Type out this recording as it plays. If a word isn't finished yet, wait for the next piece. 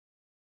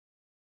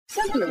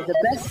Simply the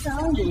best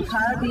sound in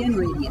Caribbean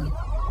radio.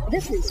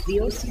 This is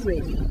VOC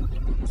Radio.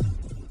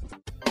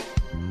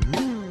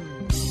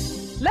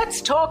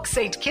 Let's talk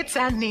St. Kitts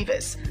and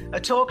Nevis, a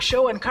talk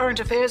show and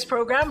current affairs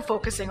program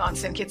focusing on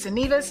St. Kitts and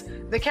Nevis,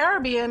 the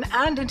Caribbean,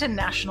 and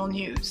international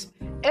news.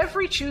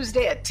 Every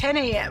Tuesday at 10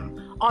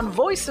 a.m. on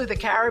Voice of the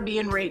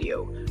Caribbean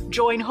Radio.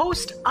 Join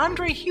host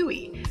Andre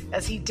Huey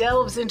as he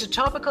delves into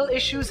topical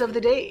issues of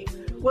the day.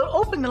 We'll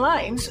open the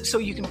lines so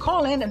you can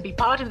call in and be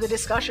part of the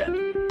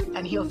discussion.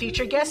 And he'll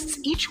feature guests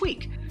each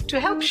week to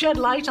help shed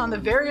light on the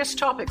various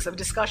topics of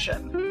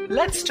discussion.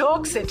 Let's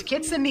talk St.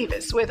 Kitts and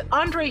Nevis with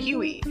Andre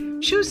Huey,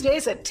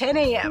 Tuesdays at 10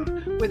 a.m.,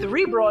 with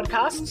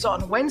rebroadcasts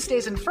on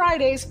Wednesdays and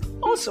Fridays,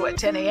 also at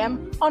 10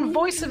 a.m. on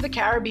Voice of the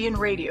Caribbean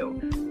Radio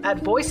at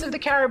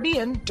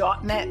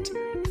voiceofthecaribbean.net.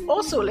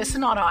 Also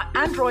listen on our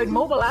Android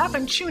mobile app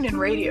and TuneIn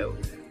Radio.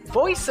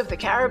 Voice of the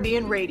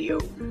Caribbean Radio,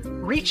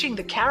 reaching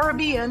the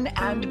Caribbean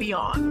and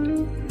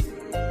beyond.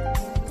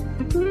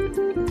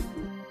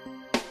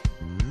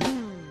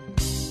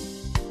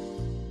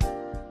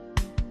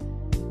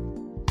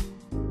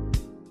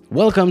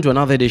 Welcome to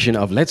another edition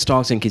of Let's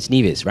Talk St. Kitts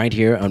Nevis, right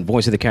here on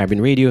Voice of the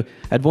Caribbean Radio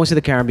at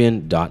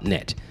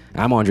voiceofthecaribbean.net.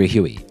 I'm Andre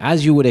Huey.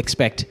 As you would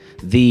expect,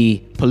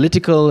 the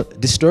political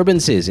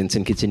disturbances in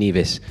St. Kitts and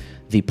Nevis,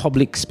 the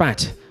public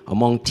spat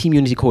among Team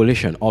Unity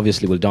Coalition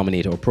obviously will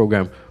dominate our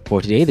program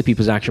for today. The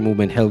People's Action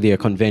Movement held their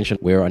convention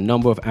where a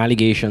number of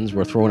allegations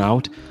were thrown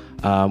out,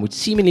 which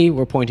seemingly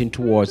were pointing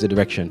towards the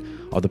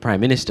direction of the Prime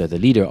Minister, the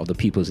leader of the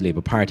People's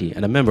Labour Party,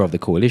 and a member of the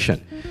coalition.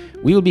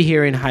 We will be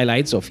hearing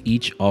highlights of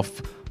each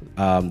of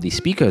the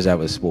speakers that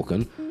was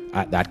spoken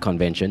at that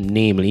convention,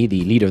 namely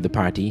the leader of the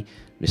party,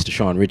 Mr.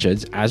 Sean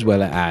Richards, as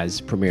well as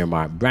Premier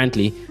Mark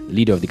Brantley,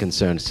 leader of the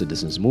Concerned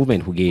Citizens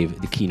Movement, who gave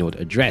the keynote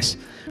address.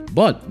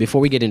 But before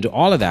we get into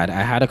all of that,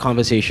 I had a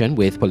conversation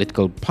with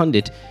political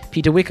pundit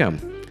Peter Wickham,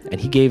 and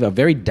he gave a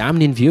very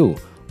damning view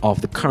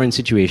of the current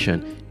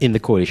situation in the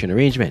coalition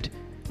arrangement.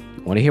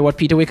 Want to hear what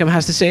Peter Wickham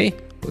has to say?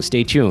 Well,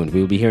 stay tuned.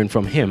 We'll be hearing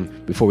from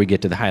him before we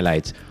get to the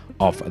highlights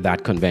of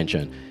that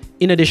convention.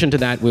 In addition to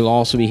that, we'll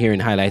also be hearing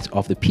highlights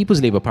of the People's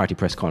Labour Party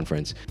press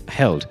conference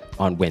held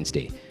on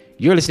Wednesday.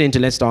 You're listening to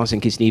Let's Talk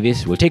St. Kitts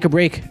Nevis. We'll take a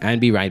break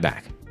and be right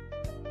back.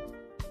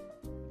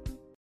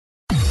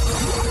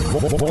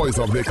 Voice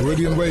of the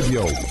Caribbean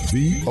Radio,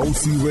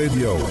 VOC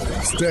Radio.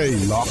 Stay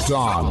locked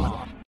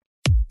on.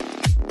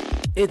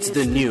 It's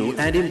the new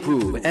and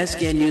improved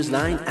SKN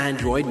Newsline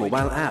Android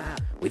mobile app.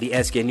 With the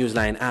SKN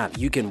Newsline app,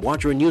 you can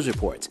watch your news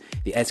reports,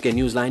 the SKN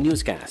Newsline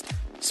newscast,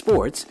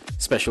 sports,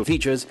 special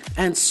features,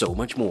 and so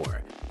much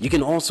more. You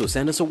can also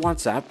send us a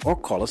WhatsApp or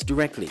call us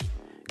directly.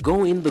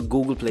 Go in the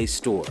Google Play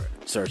Store,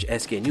 search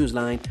SKN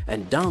Newsline,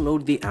 and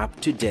download the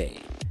app today.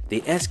 The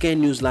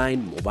SKN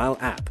Newsline mobile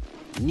app.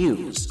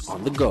 News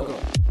on the go.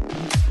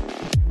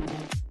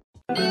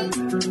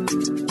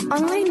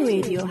 Online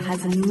radio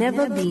has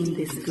never been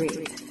this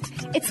great.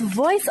 It's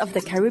Voice of the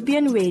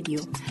Caribbean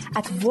Radio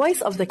at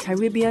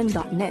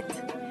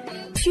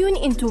voiceofthecaribbean.net. Tune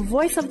into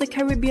Voice of the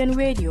Caribbean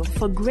Radio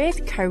for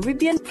great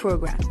Caribbean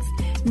programs,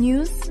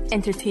 news,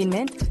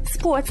 entertainment,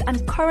 sports,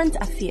 and current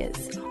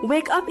affairs.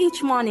 Wake up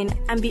each morning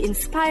and be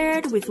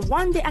inspired with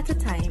One Day at a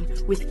Time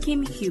with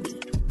Kim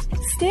Huey.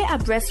 Stay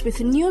abreast with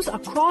news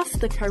across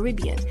the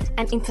Caribbean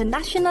and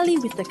internationally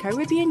with the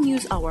Caribbean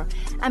News Hour,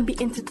 and be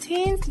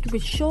entertained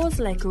with shows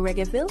like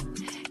Reggaeville,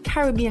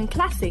 Caribbean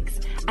Classics,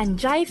 and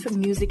Jive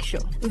Music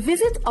Show.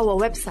 Visit our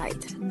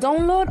website,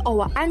 download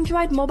our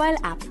Android mobile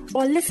app,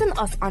 or listen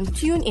us on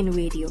TuneIn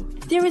Radio.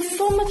 There is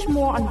so much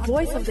more on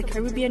Voice of the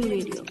Caribbean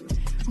Radio,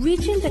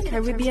 reaching the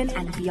Caribbean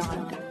and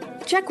beyond.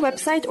 Check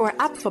website or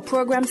app for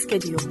program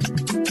schedule.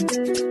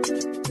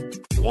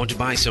 Want to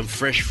buy some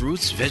fresh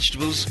fruits,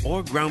 vegetables,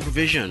 or ground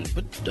provision,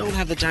 but don't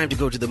have the time to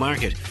go to the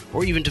market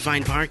or even to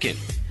find parking?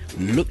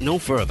 Look no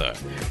further.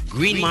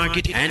 Green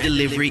Market and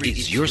Delivery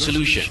is your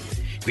solution.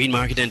 Green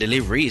Market and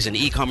Delivery is an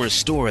e-commerce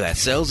store that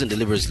sells and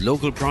delivers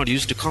local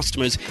produce to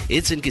customers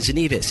in St. Kitts and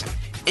Nevis.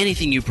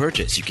 Anything you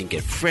purchase, you can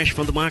get fresh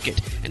from the market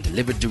and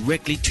delivered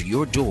directly to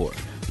your door.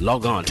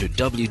 Log on to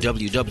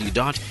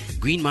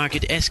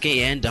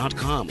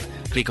www.greenmarketskn.com.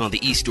 Click on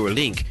the e-store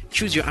link,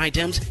 choose your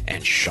items,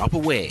 and shop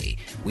away.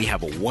 We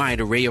have a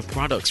wide array of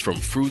products from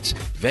fruits,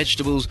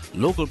 vegetables,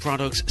 local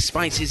products,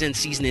 spices and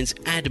seasonings,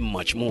 and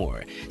much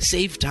more.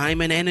 Save time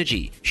and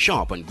energy.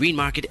 Shop on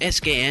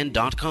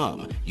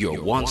greenmarketskn.com,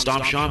 your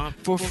one-stop shop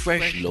for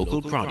fresh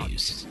local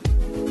produce.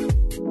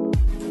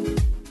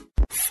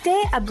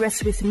 Stay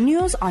abreast with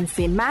news on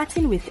St.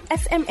 Martin with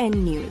SMN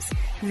News.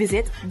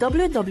 Visit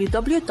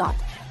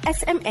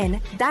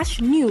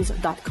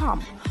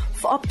www.smn-news.com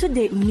for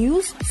up-to-date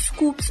news,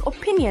 scoops,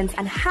 opinions,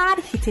 and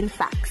hard-hitting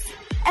facts.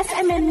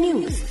 SMN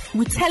News,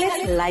 we tell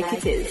it like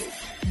it is.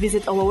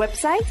 Visit our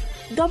website,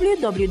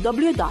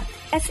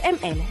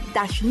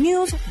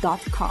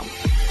 www.smn-news.com.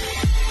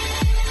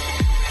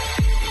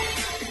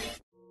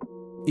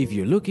 If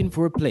you're looking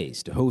for a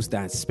place to host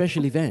that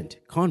special event,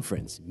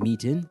 conference,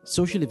 meeting,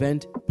 social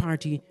event,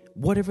 party,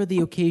 Whatever the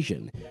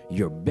occasion,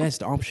 your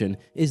best option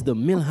is the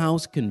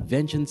Millhouse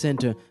Convention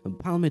Center in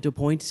Palmetto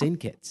Point, St.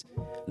 Kitts.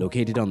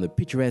 Located on the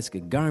picturesque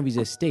Garvey's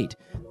Estate,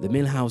 the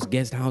Millhouse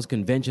Guesthouse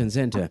Convention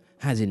Center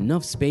has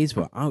enough space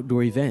for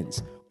outdoor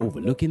events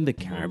overlooking the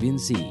Caribbean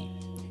Sea.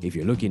 If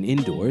you're looking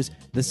indoors,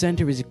 the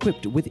center is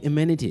equipped with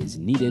amenities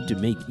needed to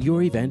make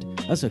your event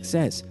a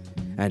success.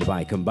 And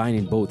by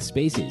combining both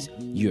spaces,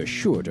 you're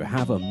sure to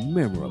have a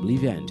memorable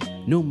event,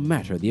 no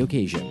matter the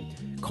occasion.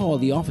 Call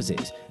the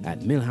offices at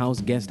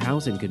Millhouse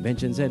Guesthouse and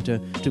Convention Center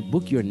to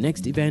book your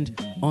next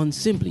event on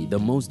simply the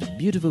most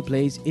beautiful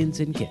place in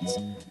St. Kitts.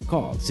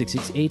 Call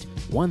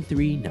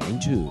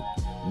 668-1392.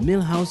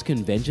 Millhouse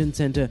Convention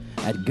Center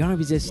at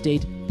Garvey's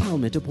Estate,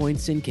 Palmetto Point,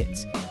 St.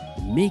 Kitts.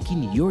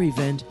 Making your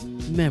event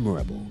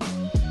memorable.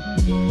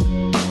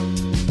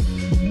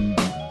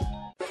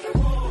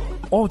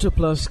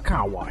 Autoplus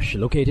Car Wash,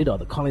 located on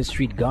the Collins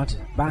Street Gut,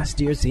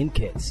 Bastyr, St.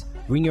 Kitts.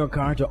 Bring your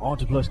car to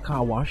Autoplus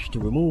Car Wash to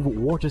remove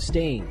water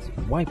stains,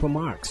 wiper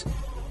marks.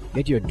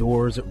 Get your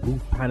doors,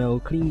 roof panel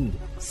cleaned,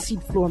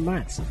 seat floor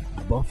mats,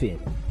 buffing,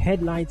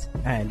 headlights,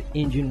 and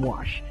engine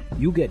wash.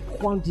 You get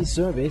quality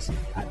service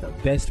at the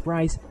best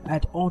price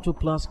at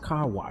Autoplus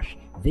Car Wash.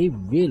 They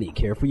really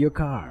care for your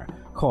car.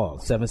 Call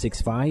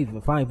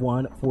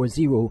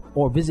 765-5140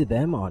 or visit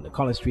them on the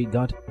Collins Street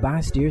Gut,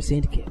 Bastyr,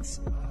 St.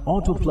 Kitts.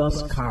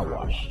 Autoplus Car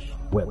Wash,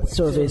 where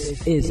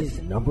service is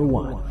number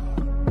one.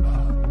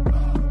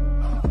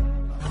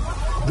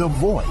 The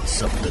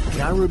voice of the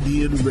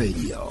Caribbean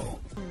Radio.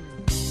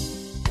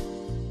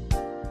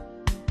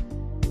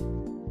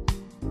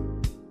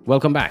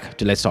 Welcome back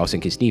to Let's Talk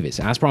St. Kitts Nevis.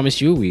 As promised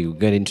you, we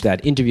get into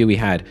that interview we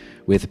had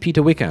with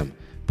Peter Wickham,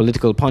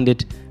 political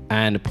pundit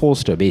and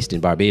pollster based in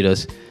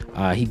Barbados.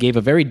 He gave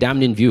a very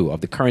damning view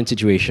of the current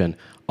situation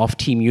of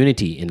Team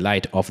Unity in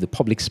light of the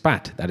public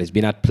spat that has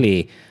been at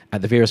play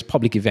at the various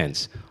public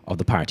events of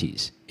the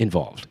parties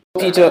involved.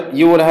 Peter,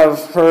 you would have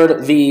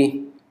heard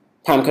the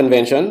PAM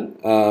convention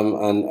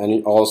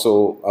and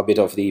also a bit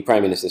of the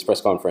Prime Minister's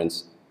press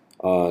conference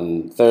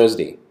on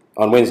Wednesday.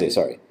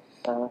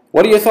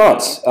 What are your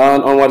thoughts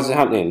on what is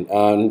happening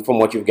from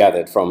what you've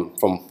gathered from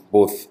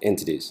both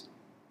entities?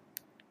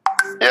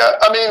 Yeah,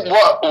 I mean,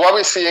 what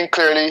we're seeing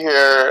clearly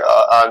here,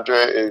 Andre,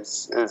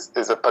 is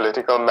a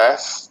political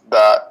mess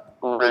that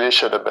really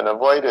should have been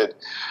avoided.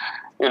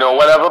 You know,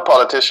 whenever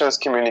politicians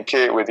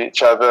communicate with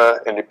each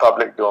other in the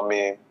public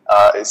domain,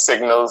 it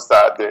signals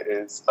that there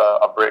is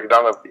a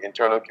breakdown of the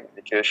internal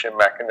communication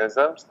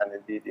mechanisms and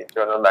indeed the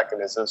internal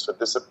mechanisms for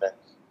discipline.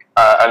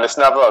 And it's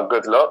never a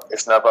good look.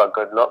 It's never a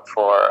good look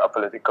for a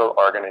political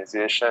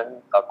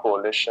organization, a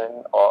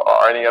coalition,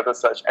 or any other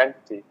such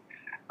entity.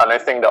 And I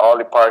think that all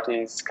the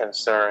parties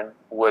concerned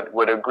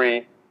would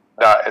agree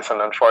that it's an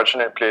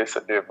unfortunate place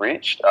that they've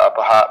reached.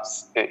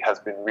 Perhaps it has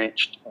been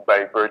reached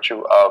by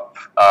virtue of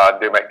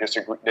they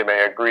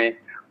may agree,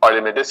 or they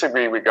may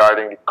disagree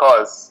regarding the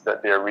cause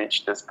that they have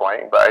reached this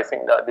point. But I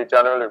think that the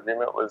general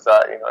agreement was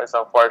that it's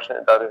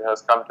unfortunate that it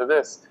has come to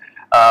this.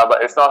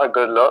 But it's not a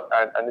good look,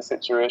 and the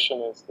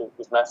situation is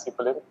messy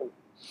politically.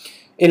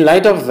 In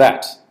light of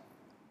that,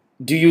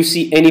 do you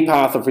see any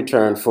path of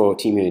return for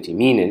Team Unity,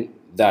 meaning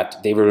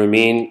that they will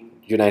remain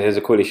united as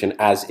a coalition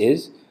as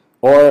is,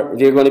 or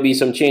there are going to be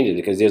some changes?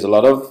 Because there's a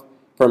lot of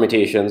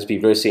permutations.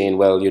 People are saying,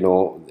 well,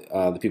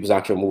 the People's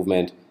Action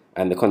Movement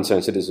and the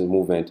Concerned Citizens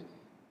Movement,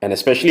 and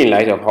especially in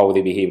light of how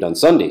they behaved on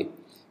Sunday,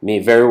 may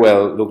very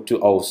well look to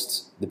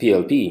oust the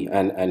PLP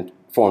and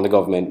form the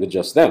government with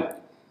just them.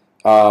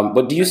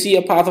 But do you see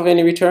a path of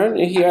any return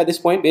here at this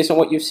point, based on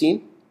what you've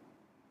seen?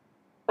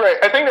 Right.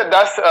 I think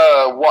that's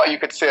what you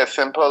could say a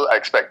simple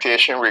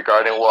expectation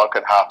regarding what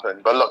could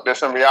happen. But look, there's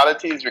some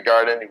realities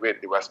regarding the way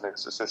the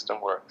Westminster system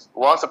works.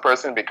 Once a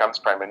person becomes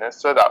Prime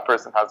Minister, that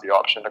person has the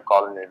option to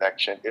call an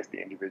election if the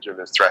individual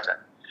is threatened.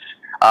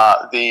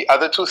 The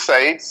other two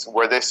sides,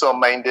 were they so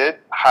minded,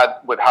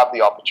 would have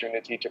the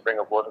opportunity to bring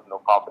a vote of no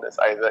confidence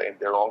either in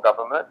their own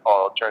government or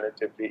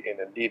alternatively in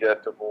a leader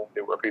to whom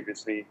they were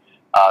previously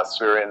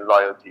swearing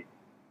loyalty.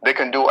 They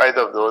can do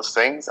either of those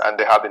things, and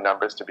they have the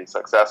numbers to be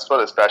successful,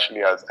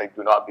 especially as I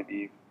do not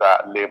believe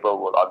that Labour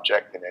will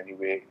object in any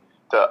way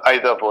to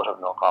either vote of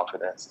no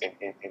confidence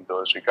in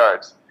those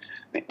regards.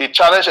 The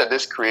challenge that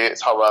this creates,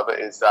 however,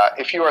 is that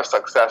if you are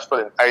successful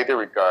in either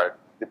regard,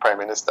 the Prime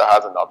Minister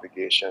has an option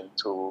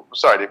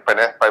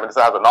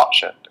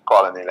to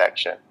call an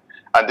election.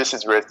 And this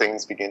is where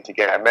things begin to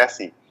get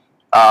messy.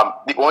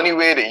 The only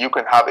way that you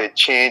can have a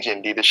change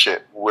in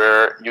leadership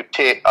where you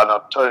take an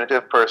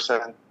alternative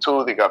person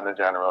to the Governor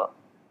General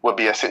would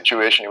be a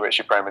situation in which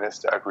the Prime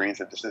Minister agrees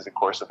that this is the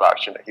course of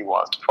action that he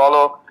wants to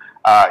follow.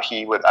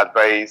 He would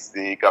advise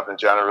the Governor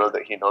General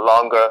that he no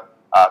longer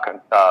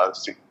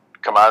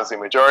commands the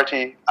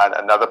majority, and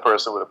another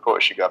person would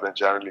approach the Governor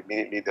General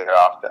immediately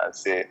thereafter and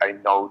say, I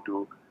now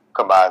do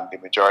command the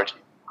majority.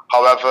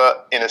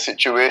 However, in a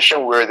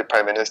situation where the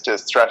Prime Minister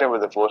is threatened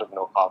with a vote of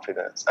no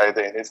confidence,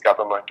 either in his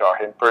government or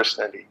him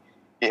personally,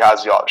 he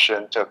has the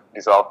option to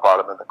dissolve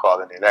Parliament and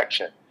call an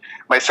election.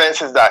 My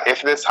sense is that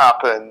if this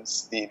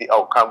happens, the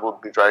outcome will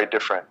be very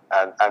different.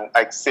 And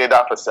I say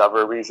that for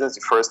several reasons.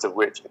 The first of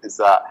which is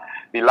that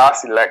the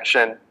last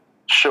election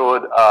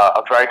showed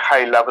a very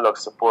high level of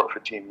support for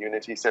Team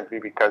Unity simply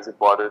because the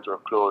borders were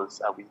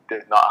closed and we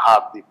did not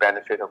have the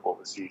benefit of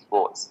overseas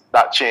votes.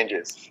 That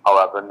changes,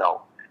 however,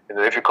 now.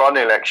 If you call an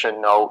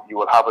election now, you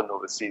will have an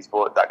overseas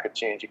vote that could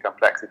change the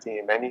complexity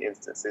in many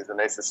instances.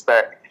 And I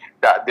suspect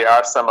that there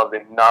are some of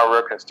the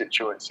narrower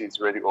constituencies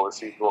where the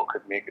overseas vote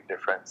could make a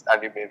difference.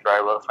 And you may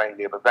very well find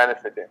Labour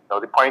benefiting. Now,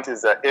 the point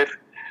is that if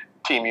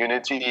Team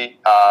Unity,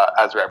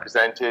 as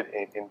represented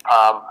in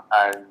PALM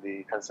and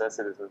the Concerned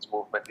Citizens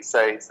Movement,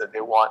 decides that they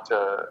want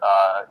to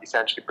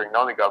essentially bring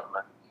down the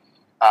government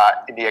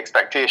in the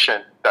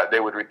expectation that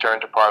they would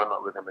return to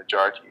Parliament with a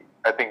majority,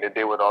 I think that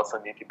they would also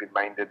need to be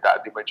minded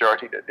that the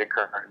majority that they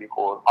currently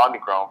hold on the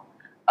ground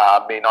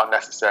may not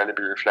necessarily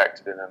be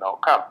reflected in an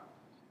outcome.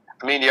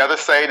 I mean, the other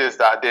side is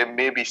that there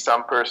may be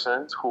some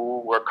persons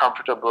who were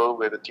comfortable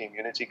with a Team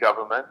Unity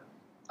government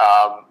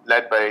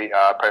led by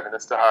Prime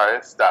Minister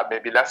Harris that may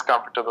be less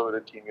comfortable with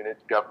a Team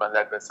Unity government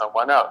led by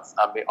someone else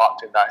and may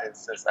opt in that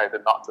instance either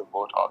not to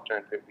vote or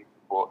alternatively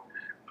to vote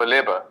for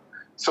Labour.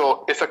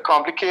 So it's a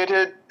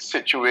complicated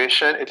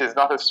situation. It is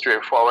not as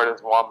straightforward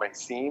as one might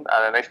seem.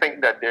 And I think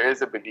that there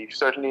is a belief,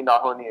 certainly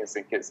not only in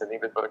St. Kitts and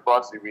Nevis, but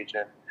across the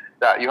region,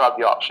 that you have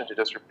the option to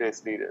just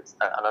replace leaders.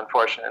 And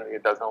unfortunately,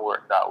 it doesn't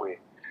work that way.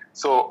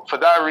 So for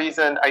that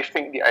reason, I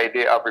think the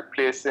idea of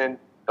replacing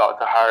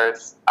Dr.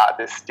 Harris at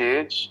this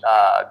stage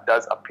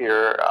does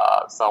appear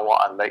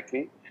somewhat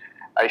unlikely.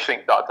 I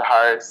think Dr.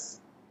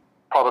 Harris,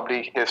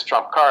 probably his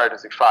trump card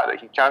is the fact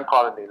that he can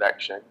call an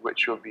election,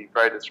 which will be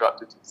very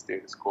disruptive to the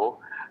status quo.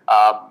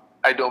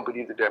 I don't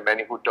believe that there are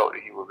many who doubt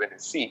that he will win a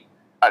seat.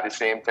 At the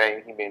same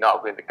time, he may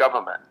not win the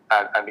government.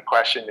 And the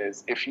question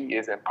is, if he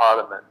is in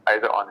Parliament,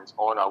 either on his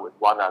own or with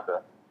one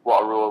other,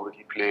 what role would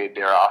he play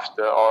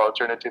thereafter? Or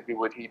alternatively,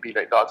 would he be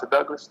like Dr.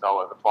 Douglas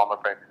now, the former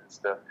Prime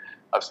Minister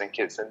of St.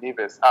 Kitts and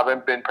Nevis?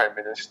 Having been Prime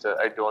Minister,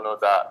 I don't know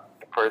that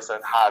the person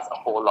has a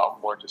whole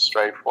lot more to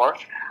strive for.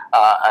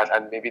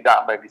 And maybe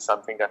that might be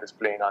something that is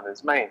playing on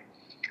his mind.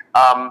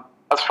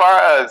 As far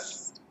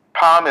as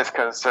PALM is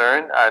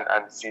concerned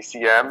and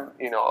CCM,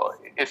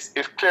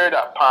 it's clear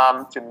that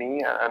PALM, to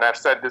me, and I've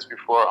said this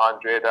before,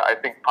 Andre, that I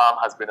think PALM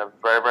has been a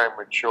very, very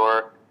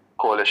mature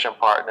coalition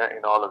partner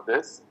in all of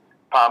this.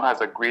 PALM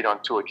has agreed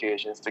on 2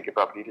 occasions to give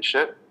up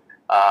leadership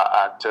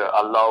and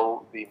to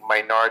allow the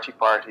minority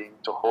party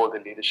to hold the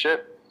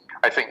leadership.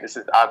 I think this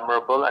is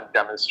admirable and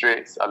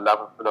demonstrates a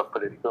level of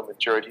political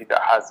maturity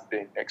that has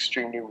been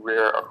extremely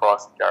rare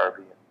across the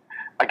Caribbean.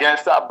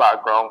 Against that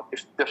background,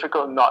 it's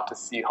difficult not to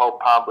see how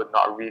PALM would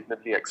not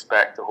reasonably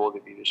expect to hold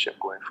the leadership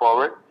going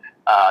forward.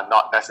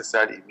 Not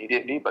necessarily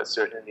immediately, but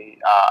certainly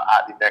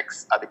at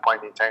the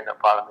point in time that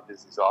Parliament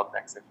is dissolved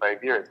next in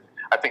 5 years.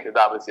 I think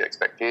that was the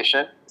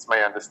expectation. It's my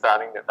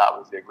understanding that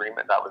was the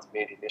agreement that was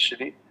made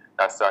initially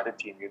that started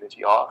Team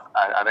Unity off,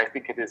 and I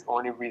think it is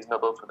only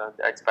reasonable for them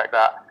to expect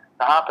that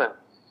to happen.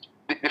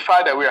 The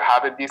fact that we're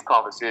having these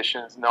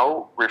conversations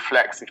now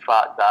reflects the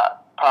fact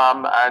that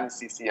PALM and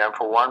CCM,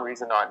 for one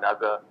reason or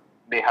another,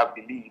 may have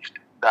believed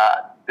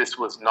that this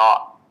was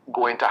not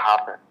going to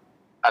happen.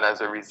 And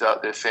as a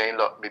result, they're saying,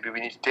 look, maybe we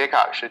need to take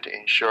action to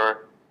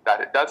ensure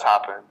that it does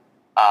happen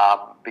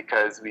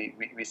because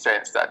we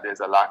sense that there's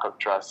a lack of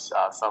trust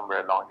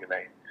somewhere along the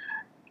line.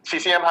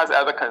 CCM has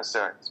other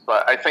concerns,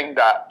 but I think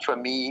that for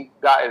me,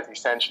 that is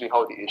essentially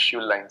how the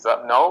issue lines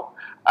up now.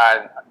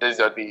 And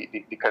these are the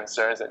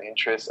concerns and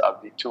interests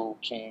of the 2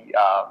 key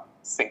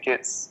St.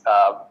 Kitts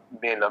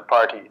mainland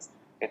parties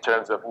in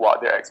terms of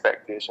what their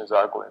expectations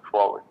are going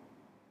forward.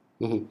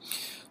 Mm-hmm.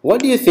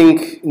 What do you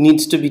think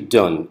needs to be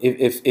done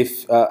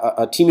if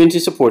a Team Unity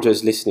supporter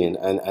is listening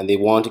and they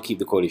want to keep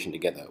the coalition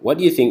together? What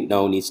do you think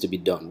now needs to be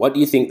done? What do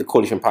you think the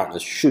coalition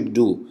partners should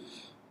do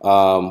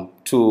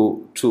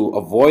to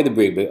avoid the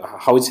break?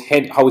 How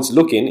it's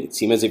looking, it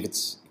seems as if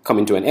it's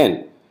coming to an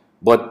end.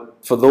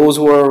 But for those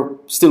who are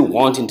still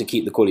wanting to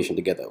keep the coalition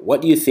together,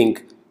 what do you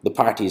think the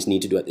parties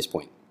need to do at this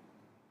point?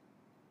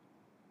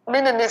 I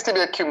mean, there needs to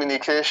be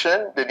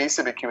communication. There needs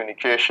to be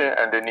communication,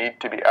 and there need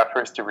to be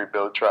efforts to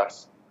rebuild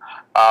trust.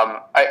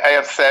 I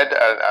have said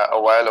a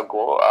while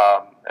ago,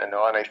 and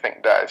I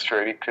think that it's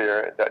really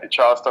clear that the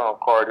Charlestown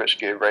Accord, which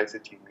gave rise to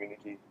Team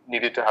Unity,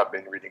 needed to have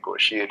been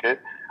renegotiated.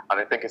 And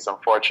I think it's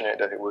unfortunate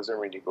that it wasn't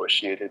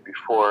renegotiated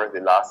before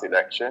the last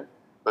election.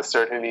 But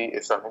certainly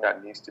it's something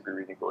that needs to be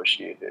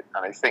renegotiated.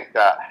 And I think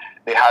that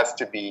there has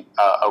to be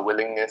a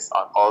willingness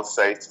on all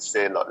sides to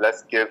say, look,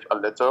 let's give a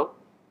little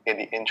in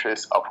the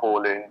interest of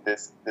holding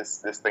this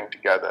thing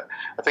together.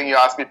 I think you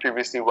asked me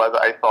previously whether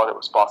I thought it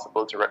was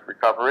possible to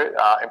recover it.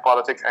 In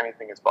politics,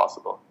 anything is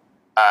possible.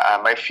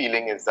 My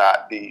feeling is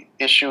that the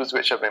issues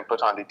which have been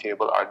put on the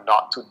table are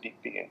not too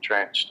deeply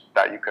entrenched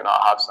that you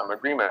cannot have some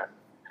agreement.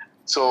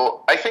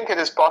 So I think it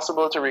is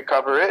possible to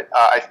recover it.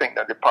 I think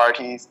that the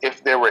parties,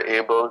 if they were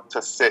able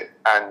to sit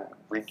and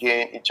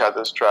regain each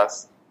other's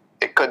trust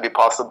it could be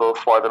possible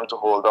for them to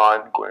hold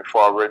on going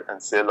forward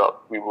and say,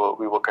 look, we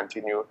will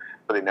continue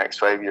for the next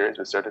 5 years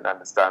with certain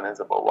understandings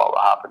about what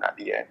will happen at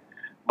the end.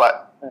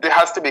 But there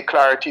has to be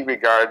clarity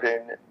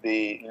regarding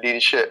the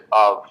leadership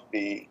of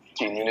the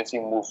Team Unity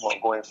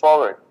movement going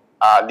forward.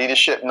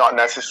 Leadership not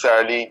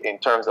necessarily in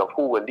terms of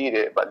who will lead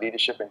it, but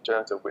leadership in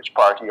terms of which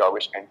party or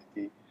which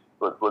entity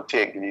will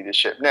take the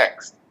leadership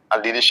next.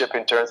 And leadership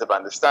in terms of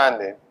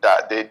understanding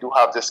that they do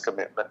have this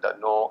commitment that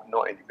no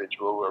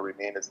individual will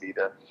remain as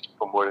leader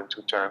for more than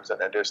 2 terms, and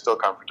that they're still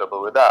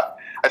comfortable with that.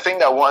 I think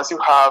that once you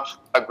have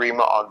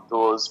agreement on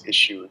those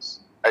issues,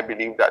 I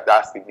believe that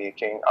that's the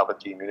making of a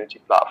Team Unity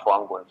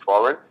platform going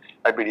forward.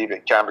 I believe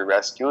it can be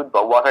rescued,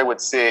 but what I would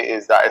say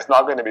is that it's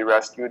not going to be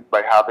rescued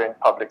by having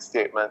public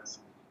statements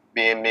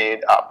being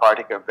made at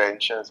party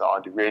conventions or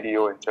on the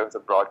radio in terms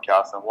of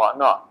broadcasts and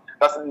whatnot.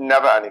 That's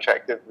never an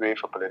effective way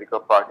for political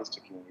parties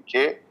to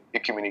communicate. You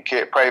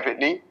communicate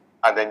privately,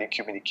 and then you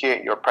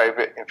communicate your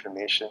private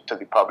information to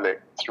the public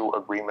through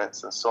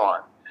agreements and so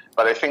on.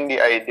 But I think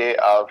the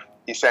idea of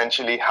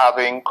essentially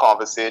having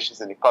conversations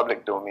in the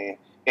public domain,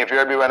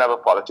 invariably whenever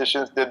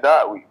politicians did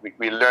that,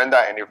 we learned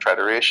that in the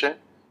Federation,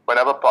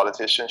 whenever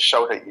politicians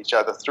shout at each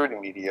other through the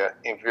media,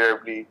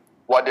 invariably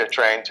what they're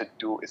trying to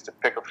do is to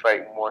pick a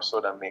fight more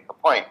so than make a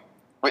point,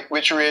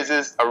 which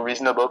raises a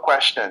reasonable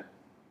question.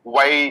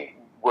 Why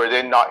were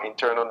there not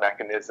internal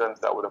mechanisms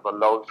that would have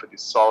allowed for the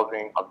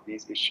solving of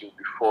these issues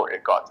before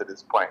it got to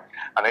this point?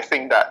 And I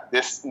think that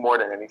this, more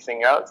than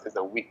anything else, is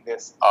a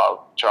weakness of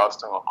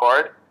Charleston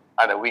Accord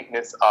and a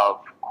weakness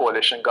of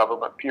coalition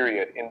government,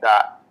 period, in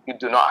that you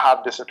do not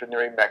have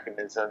disciplinary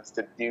mechanisms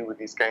to deal with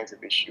these kinds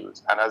of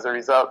issues. And as a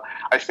result,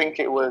 I think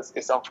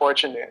it's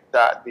unfortunate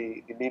that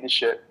the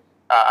leadership,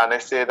 and I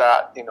say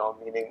that,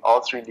 meaning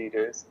all 3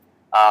 leaders,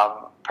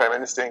 Prime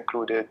Minister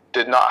included,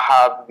 did not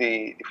have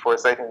the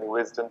foresight and the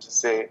wisdom to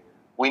say,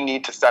 we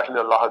need to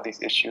settle a lot of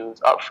these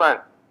issues up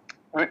front.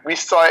 We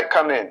saw it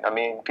coming. I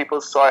mean,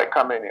 people saw it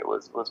coming. It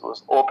was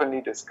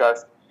openly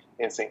discussed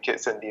in St.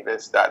 Kitts and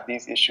Nevis that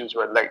these issues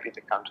were likely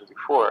to come to the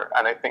fore.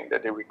 And I think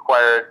that they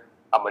required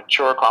a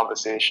mature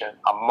conversation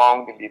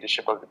among the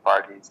leadership of the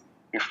parties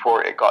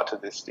before it got to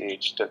this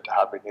stage to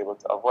have been able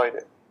to avoid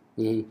it.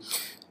 Mm-hmm.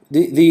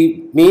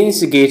 The main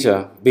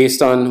instigator,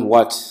 based on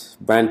what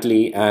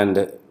Brantley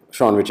and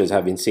Sean Richards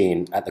have been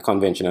saying at the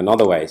convention and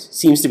otherwise,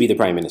 seems to be the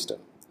Prime Minister.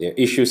 The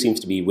issue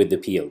seems to be with the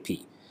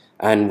PLP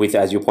and with,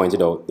 as you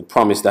pointed out, the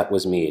promise that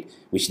was made,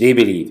 which they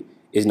believe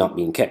is not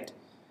being kept.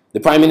 The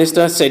Prime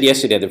Minister said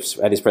yesterday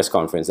at his press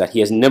conference that he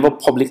has never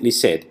publicly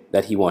said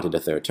that he wanted a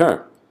 3rd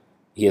term.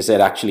 He has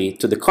said actually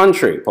to the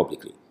contrary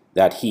publicly,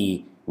 that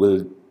he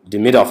will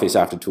demit office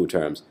after 2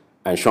 terms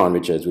and Sean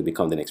Richards will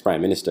become the next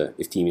Prime Minister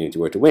if Team Unity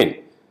were to win.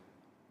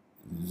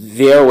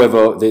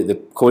 However, the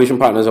coalition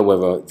partners,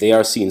 however, they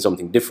are seeing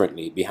something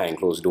differently behind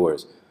closed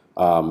doors,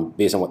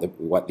 based on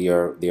what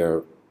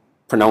their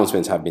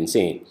pronouncements have been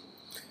saying.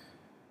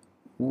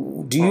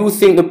 Do you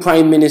think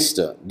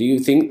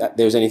that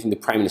there's anything the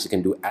Prime Minister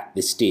can do at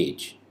this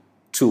stage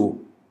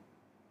to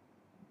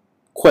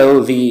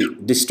quell the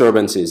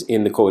disturbances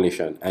in the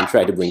coalition and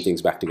try to bring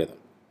things back together?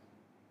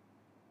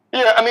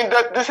 Yeah, I mean,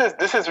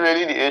 this is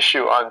really the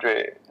issue,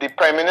 Andre. The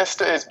Prime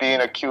Minister is being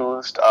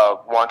accused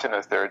of wanting a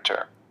 3rd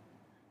term.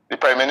 The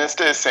Prime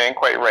Minister is saying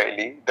quite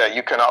rightly that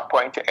you cannot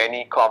point to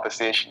any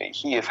conversation that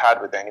he has had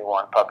with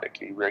anyone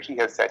publicly where he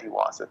has said he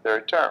wants a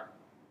 3rd term.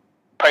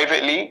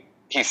 Privately,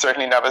 he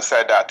certainly never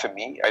said that to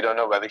me. I don't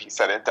know whether he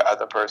said it to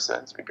other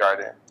persons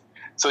regarding.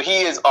 So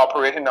he is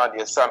operating on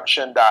the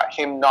assumption that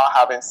him not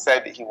having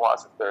said that he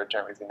wants a 3rd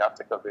term is enough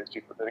to convince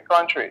people to the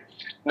contrary.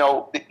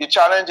 No, the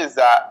challenge is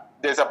that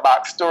there's a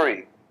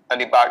backstory.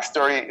 And the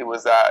backstory, it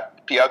was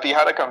that PLP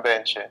had a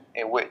convention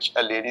in which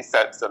a lady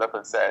stood up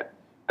and said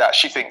that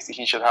she thinks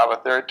he should have a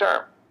 3rd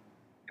term.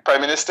 The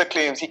Prime Minister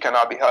claims he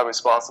cannot be held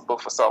responsible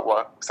for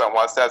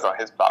someone says on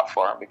his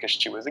platform because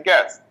she was a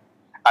guest.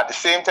 At the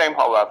same time,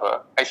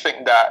 however, I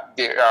think that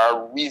there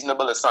are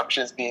reasonable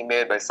assumptions being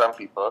made by some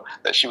people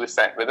that she was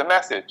sent with a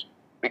message,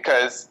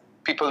 because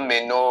people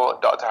may know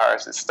Dr.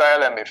 Harris's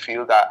style and may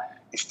feel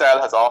that his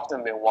style has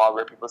often been one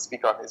where people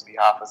speak on his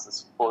behalf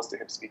as opposed to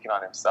him speaking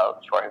on himself,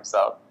 for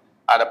himself.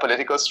 And a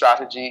political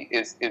strategy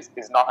is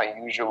not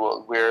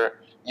unusual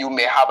where you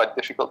may have a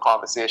difficult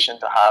conversation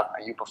to have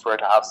and you prefer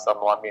to have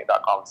someone make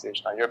that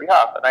conversation on your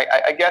behalf. And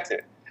I get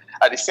it.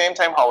 At the same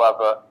time,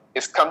 however,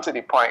 it's come to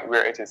the point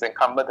where it is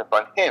incumbent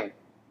upon him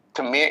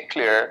to make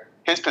clear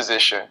his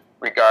position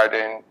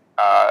regarding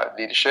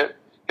leadership,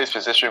 his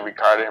position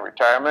regarding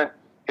retirement,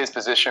 his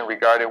position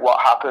regarding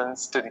what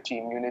happens to the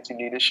Team Unity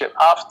leadership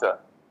after.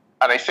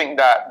 And I think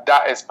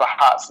that is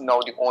perhaps now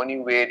the only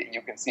way that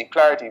you can see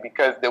clarity,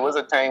 because there was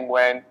a time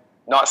when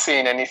not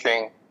saying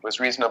anything was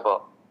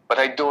reasonable. But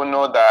I don't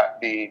know that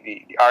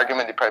the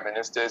argument the Prime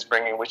Minister is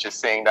bringing, which is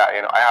saying that,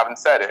 I haven't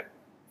said it,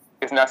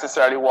 is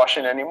necessarily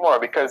washing anymore,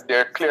 because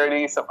there are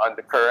clearly some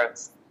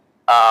undercurrents,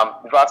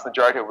 the vast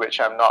majority of which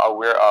I'm not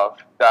aware of,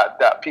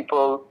 that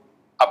people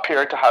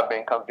appear to have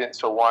been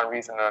convinced for one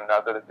reason or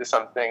another that there's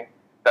something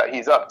that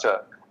he's up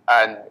to.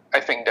 And I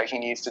think that he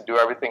needs to do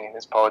everything in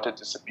his power to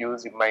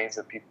disabuse the minds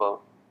of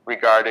people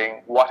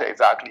regarding what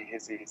exactly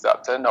he's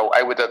up to. Now,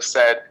 I would have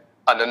said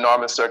under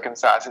normal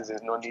circumstances,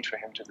 there's no need for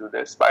him to do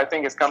this. But I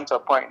think it's come to a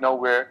point now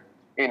where,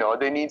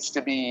 there needs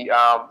to be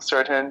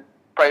certain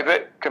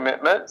private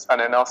commitments and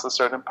then also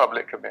certain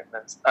public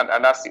commitments.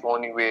 And that's the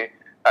only way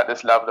that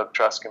this level of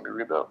trust can be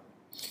rebuilt.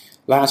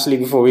 Lastly,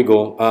 before we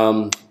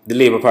go, the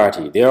Labour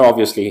Party, they're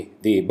obviously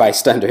the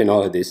bystander in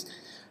all of this.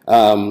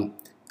 And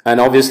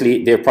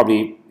obviously, they're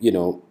probably,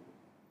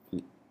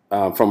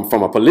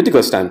 from a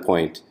political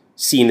standpoint,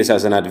 seeing this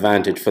as an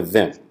advantage for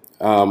them.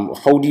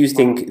 How do you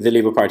think the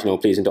Labour Party now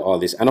plays into all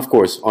this? And of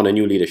course, on a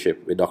new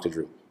leadership with Dr.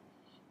 Drew.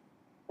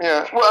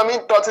 Yeah, well, I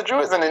mean, Dr. Drew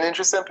is in an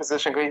interesting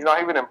position because he's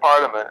not even in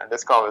Parliament and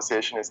this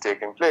conversation is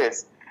taking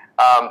place.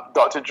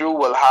 Dr. Drew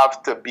will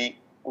have to be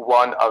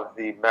one of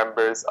the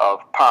members of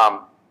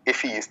PAM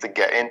if he is to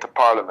get into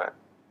Parliament.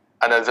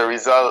 And as a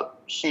result,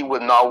 he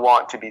would not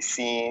want to be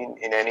seen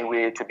in any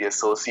way to be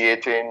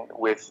associating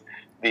with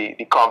the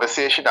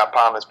conversation that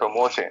PAM is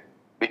promoting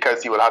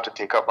because he will have to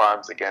take up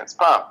arms against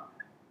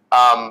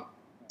PAM.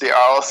 There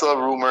are also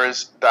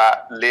rumors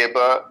that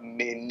Labour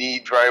may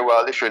need very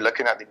well, if you're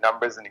looking at the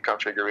numbers and the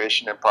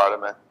configuration in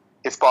Parliament,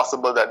 it's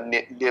possible that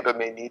Labour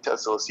may need to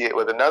associate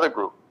with another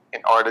group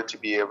in order to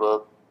be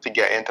able to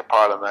get into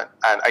Parliament.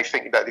 And I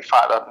think that the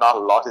fact that not a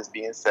lot is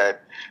being said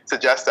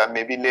suggests that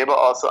maybe Labour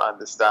also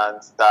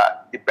understands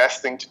that the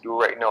best thing to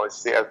do right now is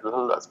say as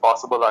little as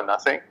possible or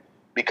nothing,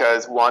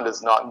 because one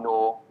does not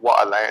know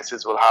what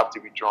alliances will have to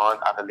be drawn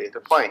at a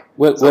later point.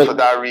 For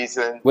that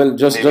reason,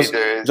 just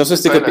to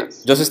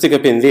stick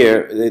up in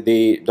there,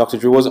 the Dr.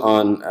 Drew was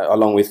on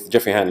along with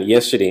Jeffrey Hanley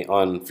yesterday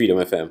on Freedom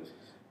FM.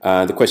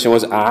 The question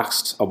was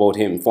asked about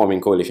him forming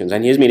coalitions,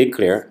 and he has made it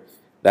clear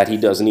that he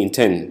doesn't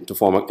intend to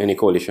form any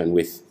coalition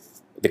with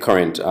the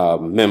current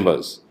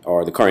members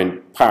or the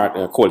current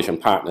coalition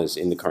partners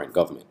in the current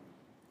government.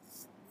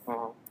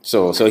 Mm-hmm.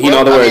 So in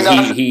other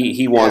words,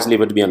 he wants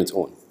Labour to be on its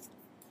own.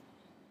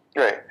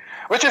 Right,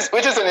 which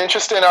is an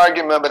interesting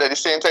argument, but at the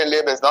same time,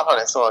 Labour is not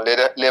on its own.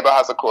 Labour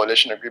has a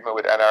coalition agreement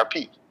with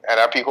NRP.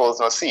 NRP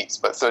holds no seats,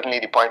 but certainly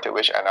the point at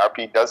which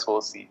NRP does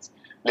hold seats,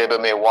 Labour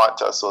may want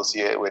to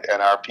associate with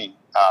NRP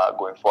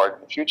going forward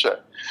in the future.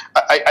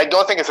 I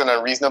don't think it's an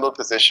unreasonable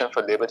position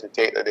for Labour to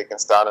take that they can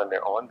stand on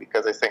their own,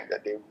 because I think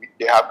that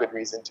they have good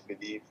reason to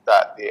believe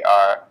that they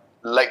are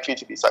likely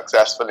to be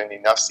successful in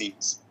enough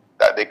seats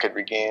that they could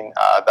regain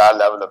that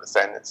level of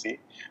ascendancy.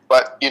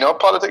 But,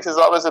 politics has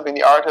always been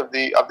the art of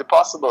the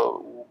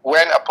possible.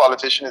 When a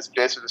politician is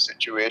placed with a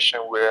situation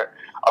where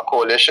a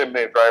coalition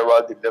may very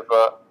well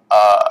deliver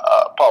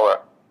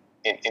power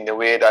in a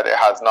way that it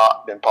has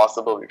not been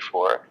possible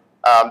before,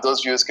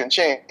 those views can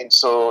change. And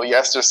so,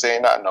 yes, they're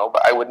saying that now,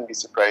 but I wouldn't be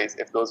surprised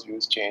if those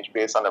views change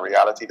based on the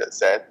reality that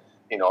said,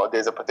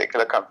 there's a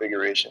particular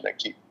configuration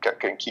that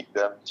can keep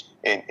them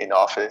in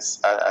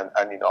office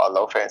and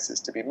allow fences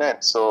to be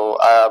met. So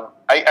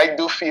I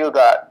do feel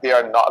that they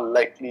are not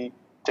likely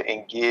to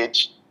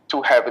engage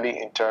too heavily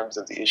in terms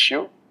of the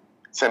issue,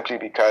 simply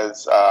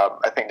because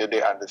I think that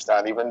they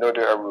understand, even though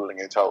they are ruling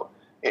it out,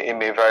 it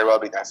may very well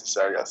be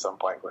necessary at some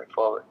point going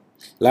forward.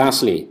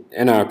 Lastly,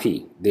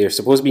 NRP. They're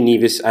supposed to be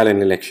Nevis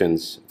Island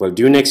elections,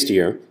 due next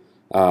year,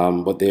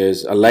 but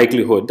there's a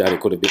likelihood that it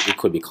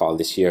could be called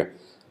this year.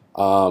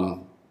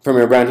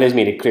 Premier Brantley has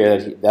made it clear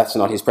that that's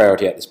not his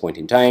priority at this point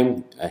in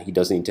time. He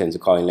doesn't intend to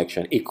call an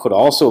election. It could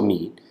also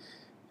mean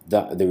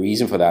that the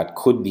reason for that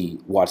could be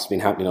what's been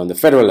happening on the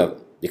federal level,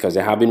 because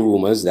there have been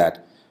rumors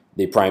that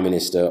the Prime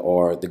Minister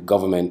or the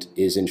government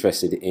is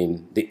interested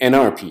in the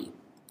NRP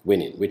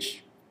winning,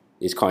 which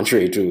is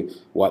contrary to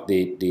what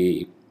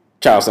the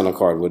Charleston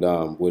Accord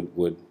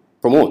would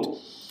promote.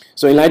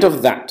 So in light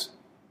of that,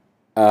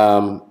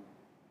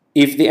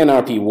 if the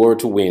NRP were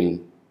to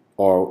win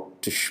or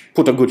to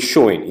put a good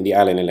showing in the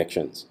island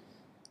elections,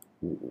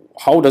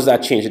 how does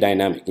that change the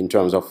dynamic in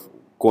terms of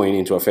going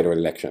into a federal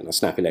election, a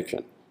snap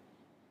election?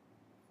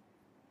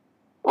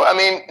 Well, I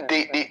mean,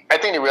 I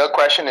think the real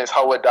question is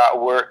how would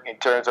that work in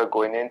terms of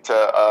going into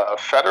a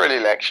federal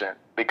election?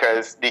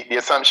 Because the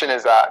assumption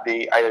is that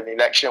the island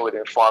election would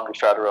inform the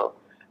federal.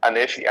 And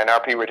if the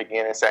NRP were to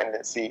gain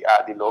ascendancy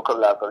at the local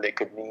level, it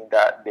could mean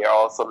that they are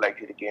also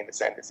likely to gain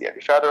ascendancy at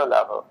the federal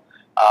level,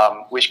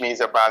 which means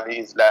that Brantley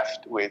is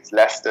left with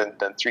less than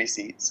 3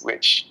 seats,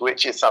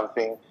 which is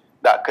something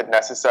that could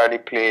necessarily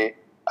play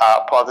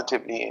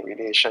positively in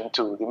relation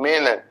to the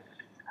mainland.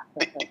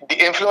 The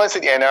influence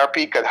that the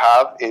NRP could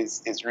have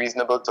is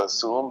reasonable to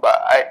assume,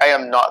 but I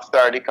am not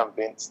thoroughly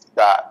convinced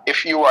that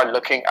if you are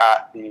looking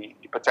at the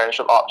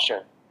potential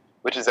option,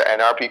 which is the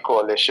NRP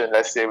coalition,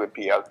 let's say with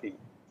PLP,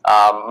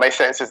 my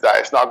sense is that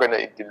it's not going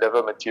to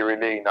deliver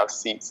materially enough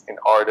seats in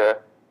order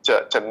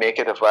to make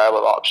it a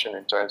viable option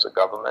in terms of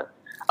government.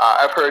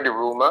 I've heard the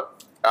rumor.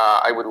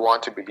 I would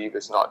want to believe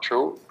it's not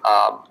true.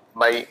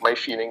 My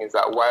feeling is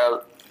that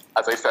while,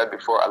 as I said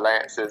before,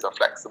 alliances are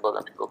flexible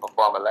and people can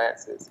form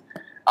alliances,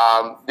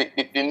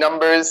 the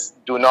numbers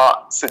do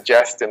not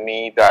suggest to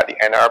me that the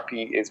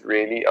NRP is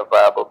really a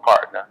viable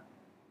partner.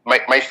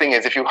 My thing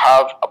is, if you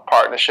have a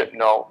partnership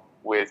now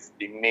with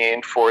the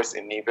main force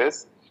in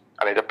Nevis,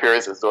 and it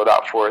appears as though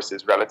that force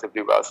is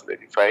relatively well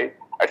solidified,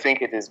 I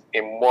think it is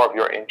in more of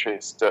your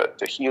interest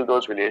to heal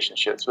those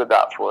relationships with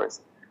that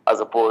force, as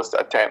opposed to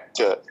attempt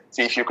to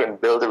see if you can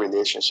build a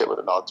relationship with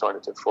an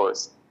alternative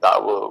force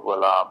that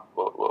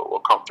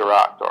will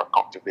counteract or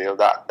countervail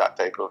that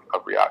type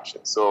of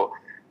reaction. So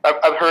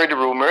I've heard the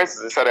rumors.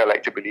 As I said, I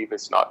like to believe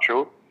it's not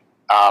true.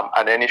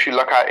 And then if you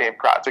look at it in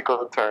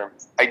practical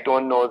terms, I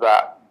don't know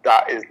that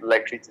is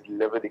likely to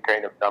deliver the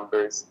kind of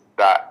numbers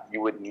that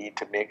you would need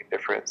to make a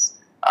difference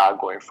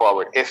going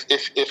forward.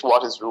 If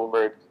what is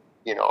rumored,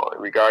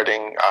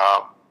 regarding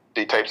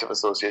the types of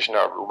association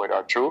that are rumored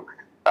are true,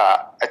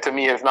 to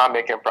me, it's not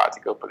making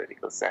practical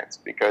political sense,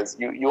 because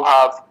you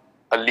have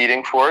a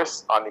leading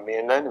force on the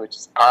mainland, which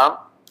is PARM.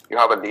 You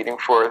have a leading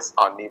force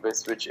on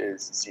Nevis, which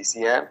is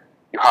CCM.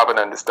 You have an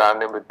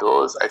understanding with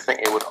those. I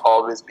think it would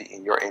always be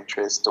in your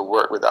interest to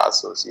work with that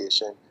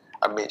association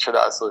and make sure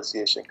that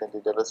association can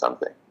deliver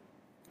something.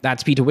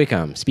 That's Peter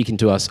Wickham speaking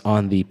to us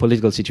on the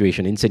political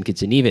situation in St.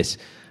 Kitts and Nevis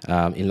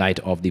in light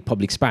of the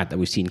public spat that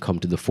we've seen come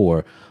to the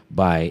fore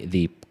by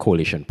the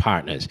coalition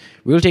partners.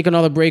 We'll take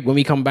another break. When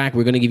we come back,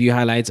 we're going to give you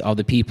highlights of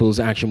the People's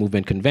Action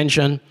Movement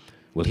Convention.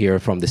 We'll hear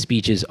from the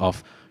speeches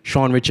of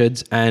Sean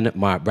Richards and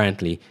Mark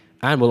Brantley,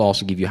 and we'll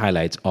also give you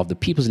highlights of the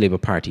People's Labour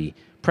Party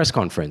press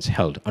conference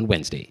held on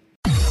Wednesday.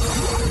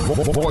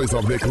 Voice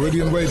of the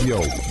Caribbean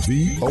Radio,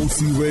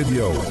 VOC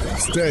Radio.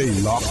 Stay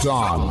locked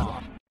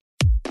on.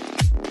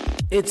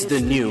 It's the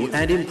new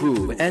and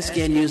improved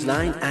SKN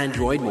Newsline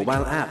Android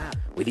mobile app.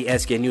 With the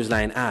SKN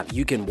Newsline app,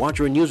 you can watch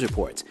our news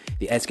reports,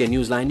 the SKN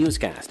Newsline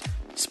newscast,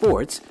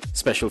 sports,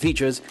 special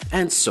features,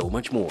 and so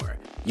much more.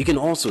 You can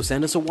also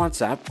send us a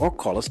WhatsApp or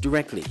call us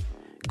directly.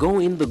 Go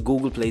in the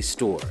Google Play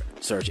Store,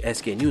 search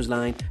SKN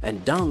Newsline,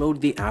 and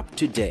download the app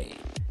today.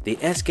 The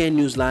SKN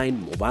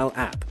Newsline mobile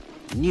app.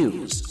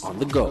 News on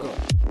the go.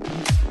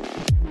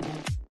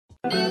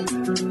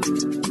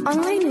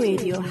 Online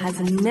radio has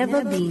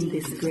never been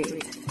this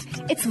great.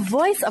 It's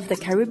Voice of the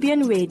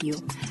Caribbean Radio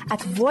at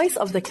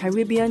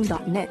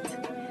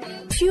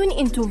voiceofthecaribbean.net. Tune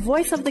into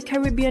Voice of the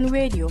Caribbean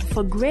Radio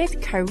for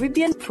great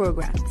Caribbean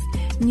programs,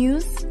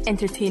 news,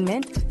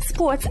 entertainment,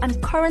 sports,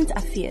 and current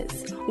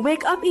affairs.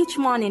 Wake up each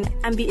morning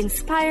and be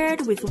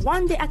inspired with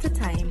One Day at a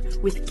Time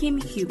with Kim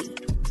Huey.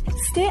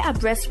 Stay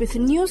abreast with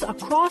news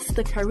across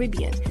the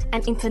Caribbean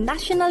and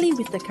internationally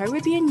with the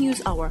Caribbean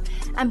News Hour,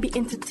 and be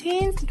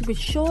entertained with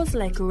shows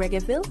like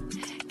Reggaeville,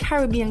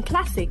 Caribbean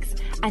Classics,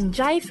 and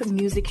Jive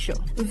Music Show.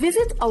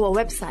 Visit our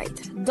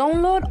website,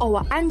 download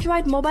our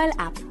Android mobile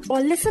app,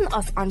 or listen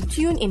us on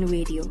TuneIn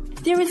Radio.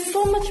 There is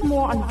so much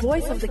more on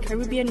Voice of the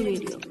Caribbean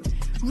Radio,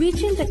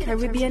 reaching the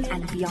Caribbean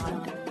and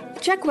beyond.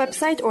 Check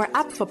website or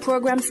app for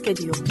program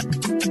schedule.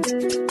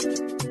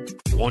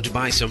 Want to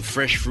buy some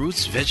fresh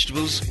fruits,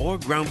 vegetables, or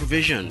ground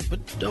provision, but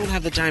don't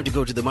have the time to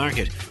go to the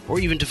market or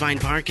even to find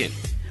parking?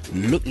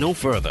 Look no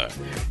further.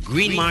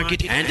 Green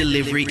Market and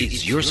Delivery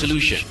is your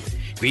solution.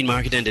 Green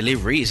Market and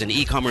Delivery is an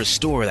e-commerce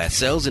store that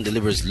sells and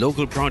delivers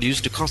local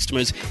produce to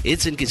customers in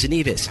St. Kitts and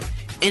Nevis.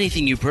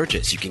 Anything you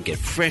purchase, you can get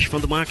fresh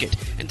from the market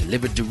and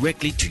delivered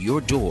directly to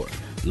your door.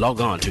 Log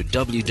on to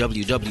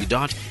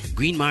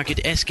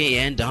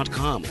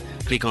www.greenmarketskn.com.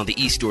 Click on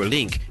the e-store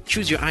link,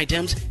 choose your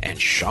items,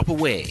 and shop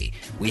away.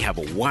 We have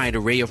a wide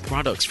array of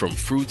products from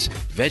fruits,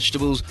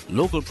 vegetables,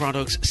 local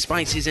products,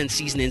 spices and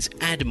seasonings,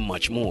 and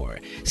much more.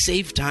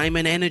 Save time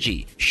and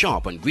energy.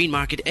 Shop on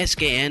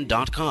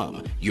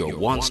greenmarketskn.com, your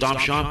one-stop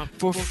shop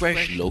for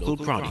fresh local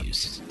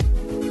produce.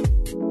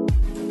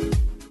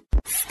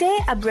 Stay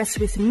abreast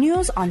with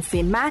news on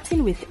St.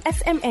 Martin with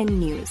SMN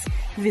News.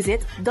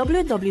 Visit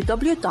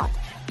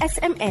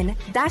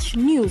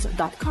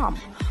www.smn-news.com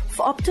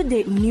for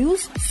up-to-date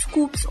news,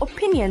 scoops,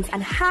 opinions,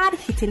 and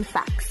hard-hitting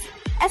facts.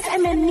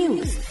 SMN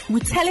News, we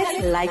tell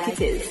it like it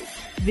is.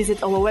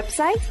 Visit our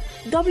website,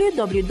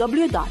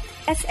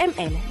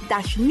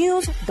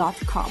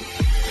 www.smn-news.com.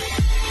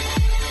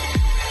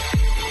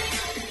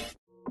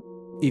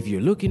 If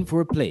you're looking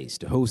for a place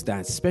to host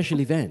that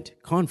special event,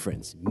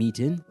 conference,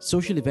 meeting,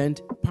 social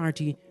event,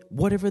 party,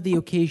 whatever the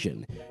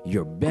occasion,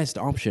 your best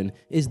option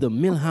is the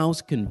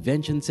Millhouse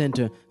Convention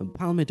Center in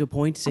Palmetto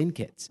Point, St.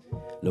 Kitts.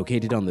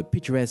 Located on the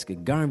picturesque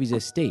Garvey's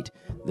Estate,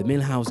 the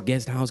Millhouse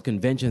Guesthouse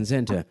Convention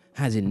Center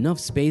has enough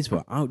space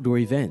for outdoor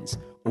events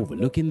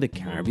overlooking the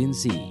Caribbean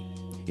Sea.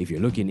 If you're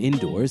looking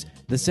indoors,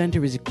 the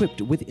center is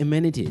equipped with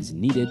amenities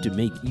needed to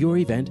make your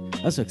event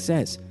a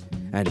success.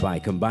 And by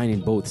combining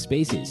both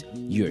spaces,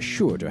 you're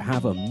sure to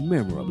have a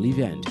memorable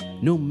event,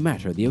 no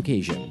matter the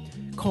occasion.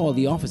 Call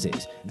the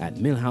offices at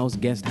Millhouse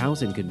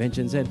Guesthouse and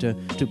Convention Center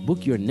to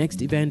book your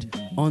next event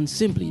on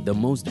simply the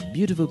most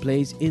beautiful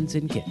place in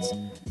St. Kitts.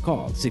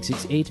 Call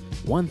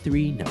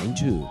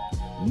 668-1392.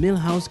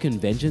 Millhouse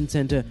Convention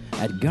Center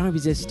at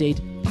Garvey's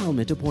Estate,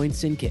 Palmetto Point,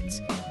 St. Kitts.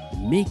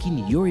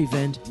 Making your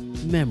event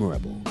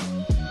memorable.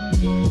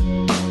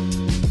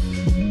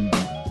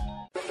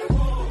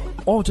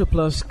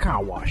 Autoplus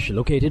Car Wash,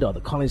 located on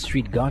the Collins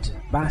Street Gut,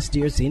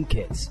 Bastyr, St.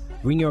 Kitts.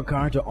 Bring your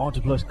car to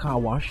Autoplus Car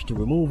Wash to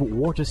remove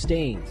water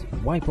stains,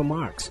 wiper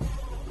marks,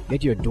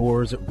 Get your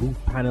doors, roof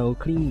panel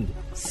cleaned,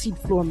 seat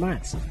floor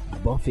mats,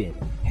 buffing,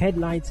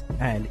 headlights,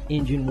 and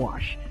engine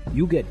wash.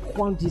 You get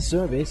quality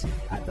service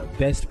at the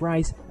best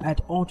price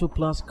at Auto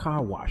Plus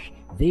Car Wash.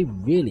 They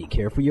really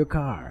care for your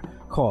car.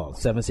 Call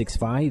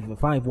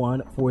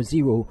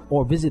 765-5140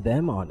 or visit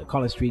them on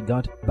College Street,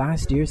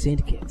 Bastyr,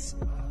 St. Kitts.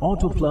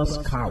 Auto Plus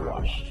Car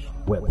Wash,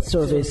 where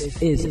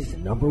service is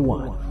number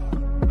one.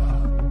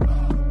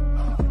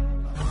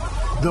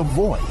 The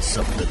voice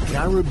of the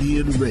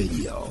Caribbean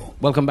Radio.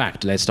 Welcome back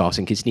to Let's Talk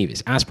St. Kitts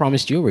Nevis. As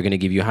promised you, we're going to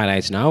give you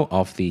highlights now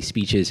of the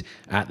speeches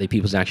at the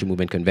People's Action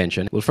Movement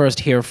Convention. We'll first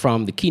hear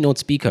from the keynote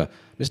speaker,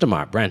 Mr.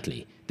 Mark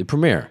Brantley, the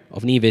Premier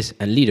of Nevis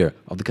and leader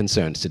of the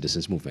Concerned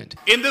Citizens Movement.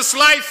 In this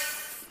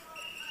life,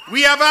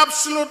 we have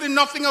absolutely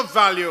nothing of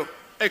value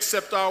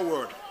except our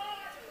word.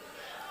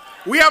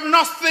 We have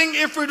nothing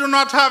if we do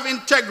not have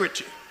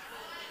integrity.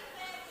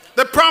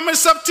 The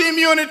promise of Team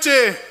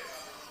Unity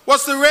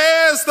was to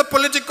raise the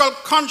political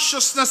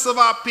consciousness of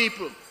our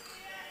people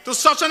to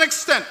such an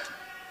extent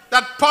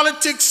that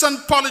politics and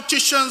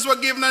politicians were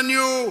given a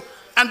new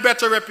and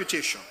better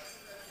reputation.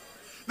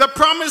 The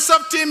promise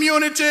of Team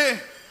Unity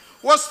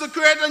was to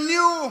create a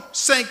new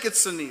St.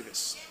 Kitts and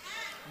Nevis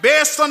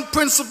based on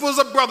principles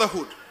of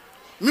brotherhood,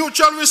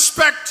 mutual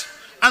respect,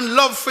 and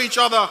love for each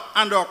other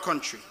and our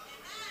country.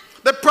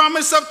 The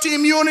promise of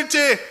Team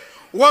Unity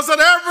was that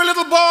every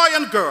little boy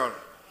and girl,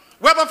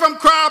 whether from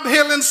Crab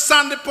Hill in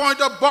Sandy Point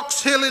or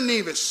Box Hill in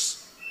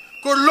Nevis,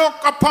 could look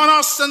upon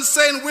us and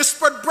say in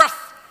whispered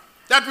breath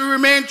that we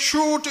remain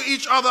true to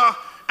each other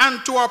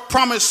and to our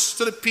promise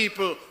to the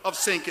people of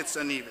St. Kitts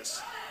and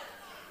Nevis.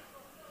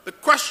 The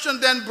question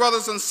then,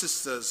 brothers and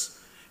sisters,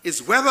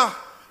 is whether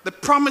the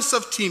promise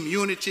of Team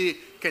Unity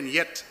can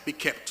yet be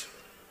kept.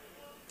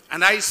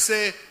 And I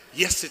say,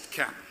 yes, it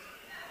can.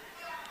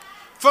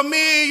 For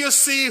me, you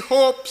see,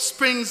 hope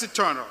springs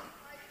eternal.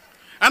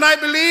 And I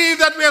believe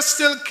that we are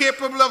still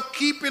capable of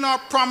keeping our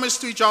promise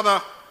to each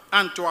other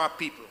and to our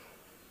people.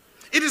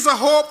 It is a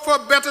hope for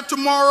a better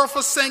tomorrow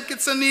for St.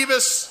 Kitts and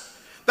Nevis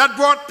that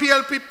brought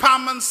PLP,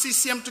 PAM, and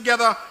CCM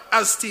together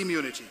as Team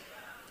Unity.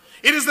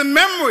 It is the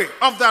memory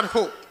of that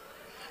hope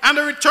and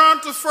a return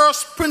to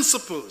first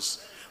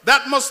principles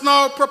that must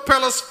now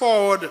propel us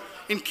forward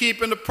in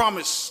keeping the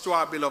promise to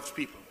our beloved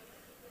people.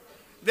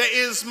 There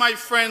is, my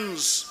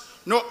friends,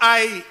 no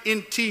I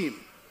in team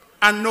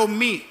and no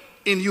me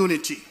in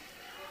unity.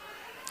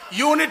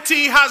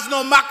 Unity has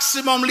no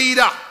maximum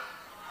leader,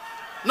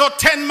 no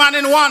 10 man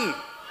in one,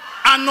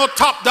 and no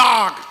top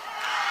dog.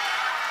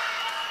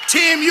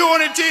 Team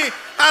Unity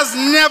has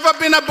never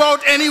been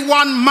about any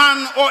one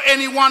man or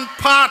any one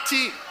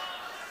party.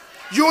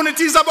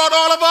 Unity is about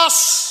all of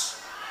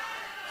us.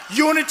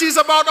 Unity is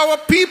about our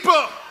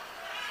people.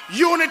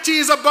 Unity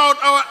is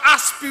about our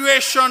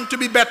aspiration to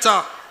be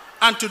better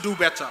and to do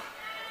better.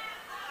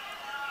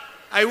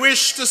 I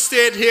wish to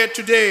state here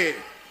today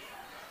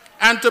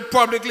and to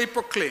publicly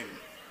proclaim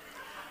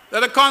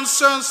that the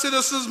Concerned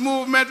Citizens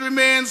Movement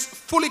remains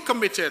fully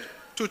committed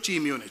to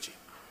Team Unity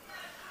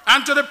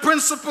and to the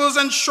principles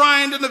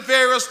enshrined in the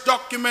various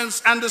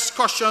documents and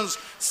discussions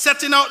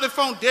setting out the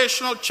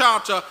foundational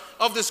charter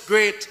of this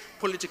great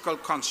political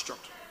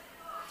construct.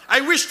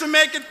 I wish to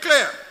make it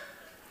clear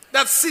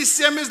that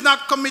CCM is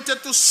not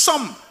committed to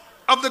some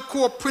of the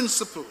core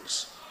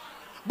principles,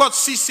 but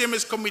CCM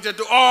is committed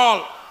to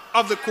all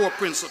of the core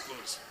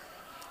principles.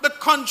 The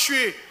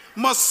country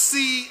must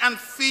see and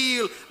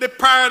feel the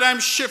paradigm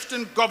shift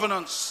in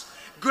governance,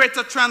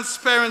 greater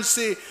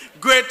transparency,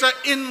 greater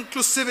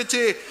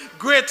inclusivity,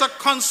 greater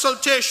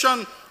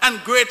consultation, and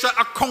greater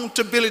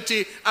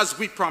accountability as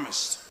we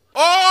promised.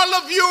 All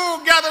of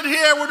you gathered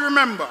here would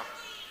remember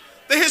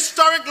the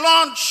historic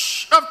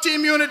launch of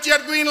Team Unity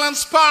at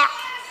Greenlands Park,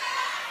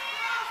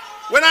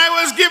 when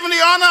I was given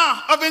the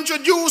honor of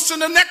introducing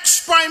the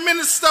next Prime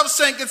Minister of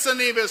St. Kitts and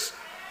Nevis,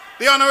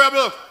 the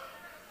Honorable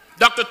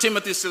Dr.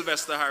 Timothy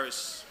Sylvester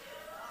Harris.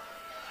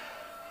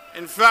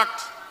 In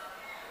fact,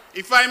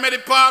 if I may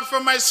depart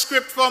from my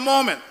script for a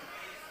moment,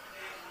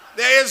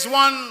 there is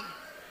one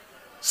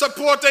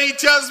supporter, he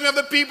tells me, of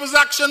the People's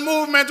Action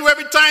Movement, who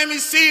every time he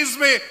sees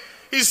me,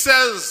 he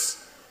says,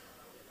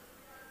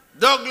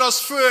 Douglas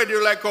Fred,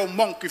 you're like a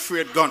monkey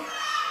Fred gun.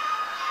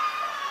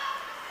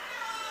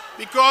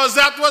 Because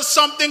that was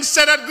something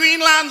said at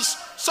Greenlands,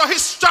 so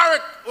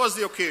historic was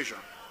the occasion.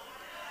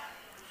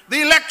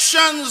 The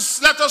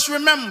elections, let us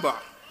remember,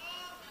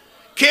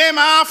 came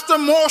after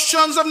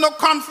motions of no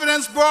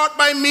confidence brought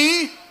by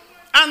me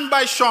and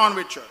by Sean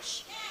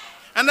Richards,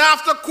 and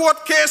after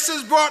court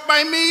cases brought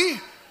by me,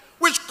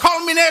 which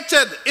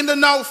culminated in the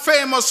now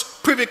famous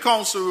Privy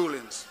Council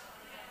rulings.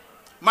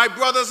 My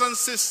brothers and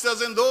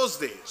sisters, in those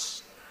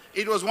days,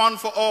 it was one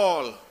for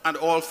all and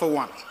all for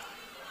one.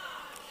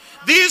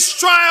 These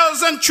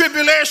trials and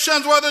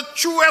tribulations were the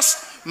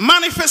truest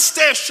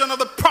manifestation of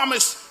the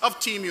promise of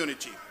Team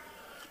Unity.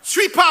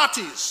 Three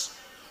parties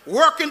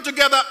working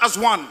together as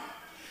one.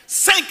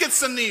 St.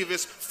 Kitts and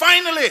Nevis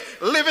finally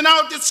living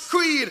out its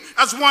creed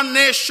as one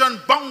nation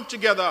bound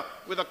together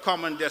with a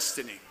common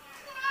destiny.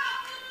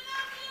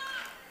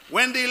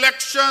 when the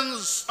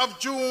elections of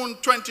June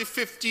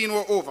 2015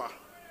 were over,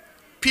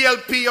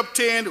 PLP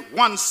obtained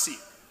 1 seat,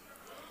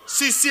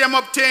 CCM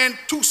obtained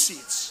 2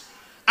 seats,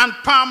 and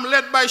PAM,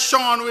 led by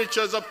Sean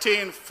Richards,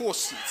 obtained 4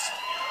 seats.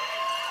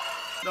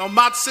 Now,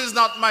 maths is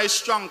not my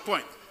strong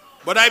point,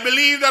 but I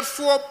believe that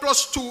 4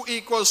 plus 2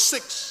 equals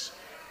 6,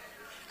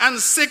 and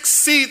 6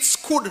 seats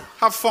could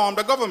have formed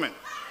a government.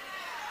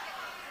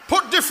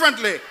 Put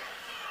differently,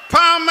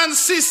 PAM and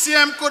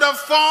CCM could have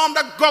formed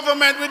a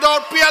government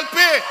without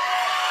PLP.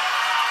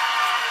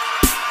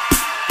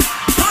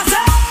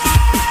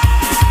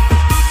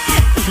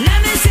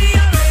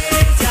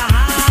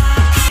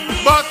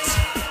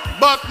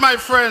 But my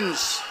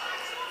friends,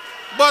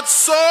 but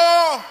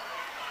so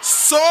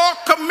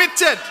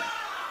committed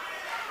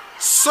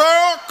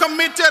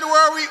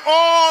were we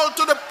all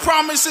to the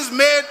promises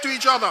made to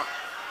each other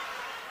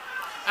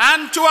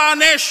and to our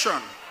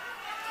nation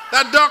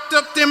that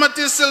Dr.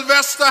 Timothy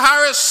Sylvester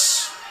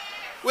Harris,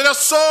 with a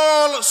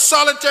sole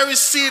solitary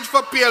seat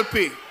for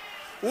PLP,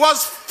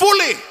 was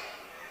fully,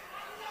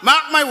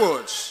 mark my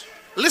words,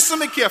 listen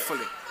me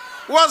carefully,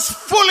 was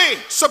fully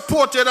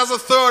supported as a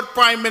 3rd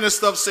Prime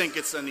Minister of St.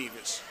 Kitts and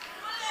Nevis.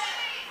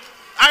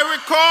 I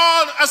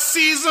recall a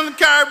seasoned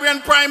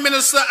Caribbean Prime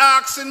Minister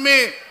asking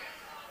me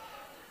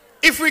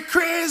if we're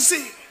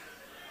crazy,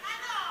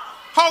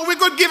 how we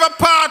could give a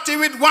party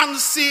with 1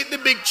 seat, the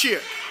big chair.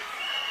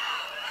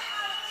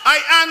 I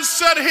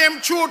answered him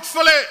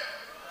truthfully.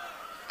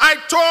 I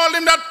told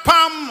him that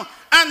PAM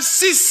and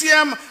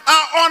CCM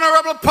are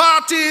honorable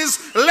parties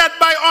led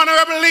by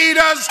honorable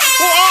leaders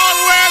who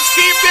always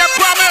keep their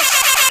promise.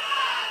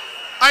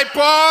 I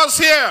pause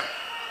here,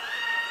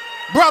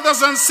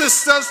 brothers and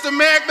sisters, to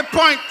make the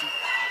point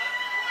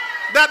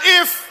that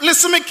if,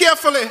 listen me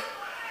carefully,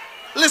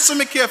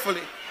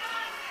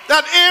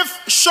 that if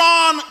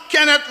Sean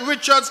Kenneth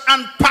Richards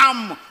and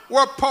PAM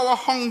were power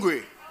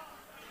hungry,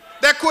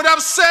 they could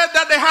have said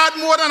that they had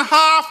more than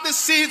half the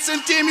seats in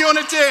Team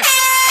Unity.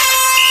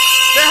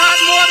 They had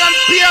more than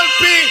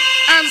PLP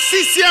and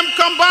CCM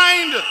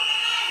combined,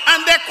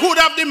 and they could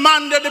have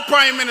demanded the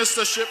prime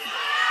ministership.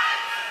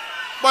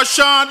 But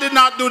Sean did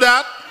not do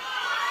that.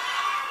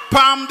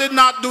 PAM did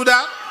not do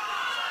that.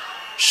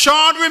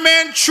 Sean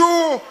remained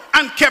true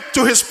and kept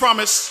to his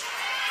promise.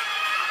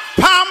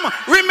 PAM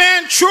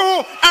remained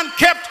true and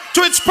kept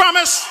to its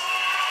promise.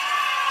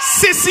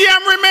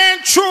 CCM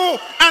remained true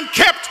and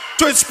kept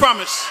to its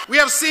promise. We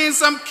have seen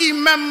some key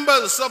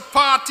members of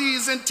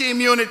parties in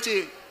Team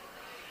Unity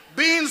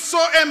being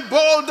so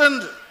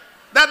emboldened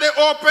that they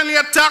openly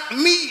attack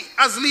me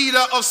as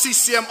leader of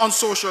CCM on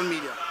social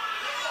media.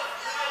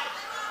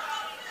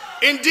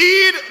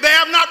 Indeed, they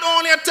have not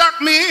only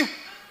attacked me,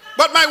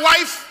 but my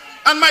wife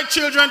and my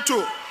children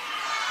too.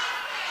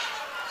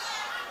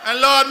 And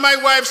Lord, my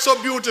wife's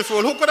so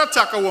beautiful. Who could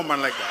attack a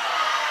woman like that?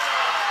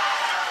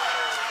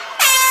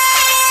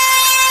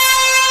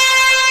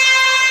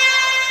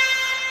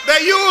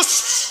 They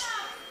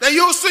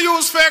used to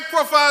use fake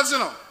profiles, you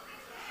know.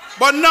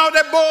 But now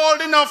they're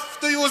bold enough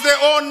to use their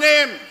own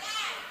name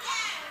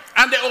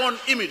and their own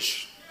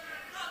image.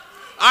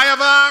 I have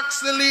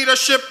asked the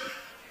leadership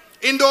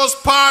in those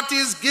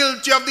parties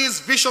guilty of these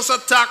vicious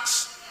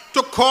attacks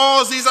to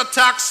cause these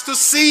attacks to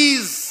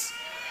cease.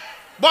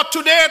 But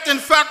to date, in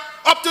fact,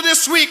 up to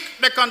this week,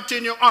 they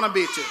continue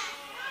unabated.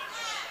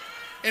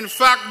 In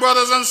fact,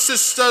 brothers and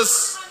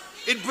sisters,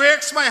 it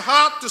breaks my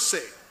heart to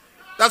say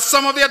that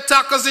some of the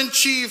attackers in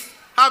chief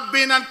have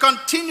been and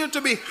continue to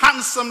be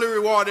handsomely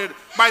rewarded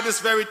by this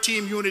very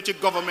Team Unity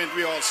government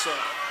we all serve.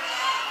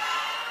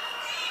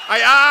 I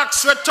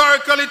ask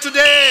rhetorically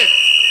today,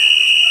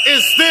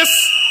 is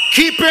this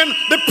keeping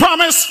the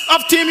promise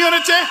of Team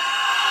Unity?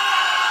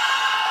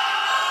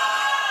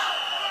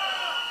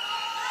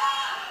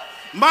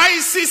 My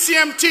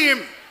CCM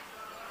team,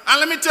 and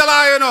let me tell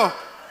you, you know,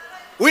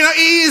 we're not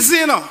easy,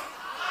 you know.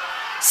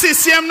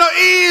 CCM not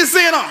easy,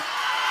 you know.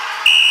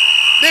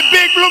 The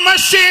big blue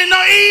machine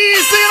not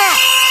easy, you know.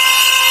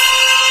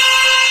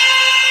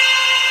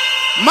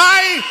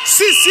 My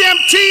CCM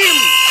team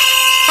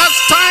has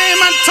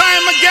time and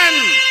time again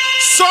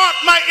sought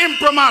my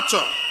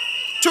imprimatur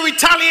to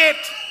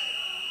retaliate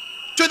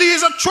to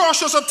these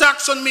atrocious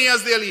attacks on me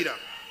as their leader.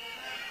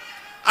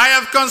 I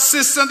have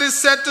consistently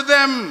said to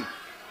them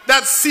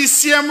that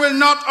CCM will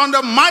not,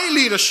 under my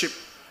leadership,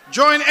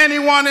 join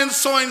anyone in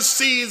sowing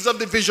seeds of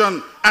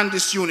division and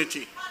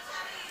disunity.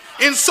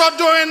 In so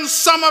doing,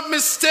 some have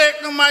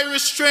mistaken my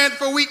restraint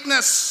for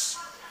weakness.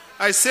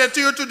 I say to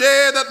you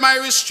today that my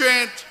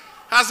restraint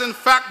has in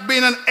fact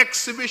been an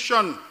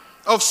exhibition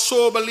of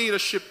sober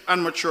leadership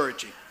and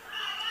maturity.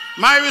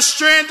 My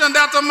restraint and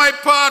that of my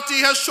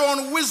party has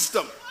shown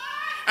wisdom,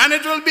 and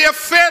it will be a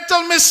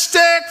fatal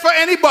mistake for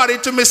anybody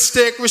to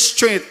mistake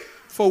restraint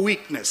for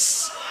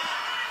weakness.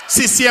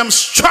 CCM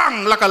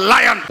strong like a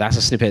lion. That's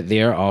a snippet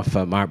there of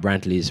Mark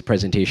Brantley's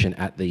presentation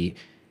at the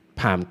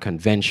PAM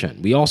convention.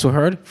 We also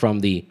heard from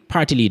the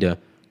party leader,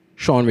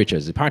 Sean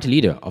Richards, the party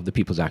leader of the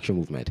People's Action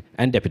Movement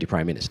and Deputy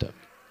Prime Minister.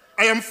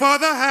 I am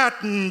further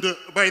heartened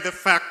by the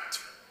fact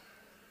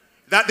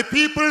that the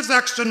People's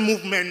Action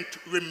Movement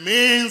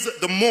remains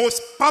the most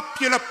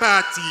popular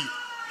party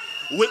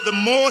with the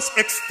most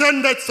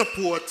extended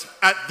support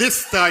at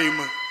this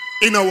time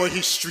in our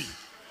history.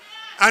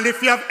 And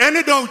if you have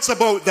any doubts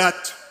about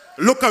that,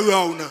 look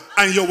around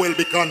and you will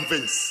be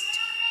convinced.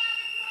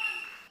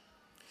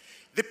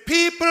 The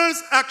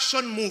People's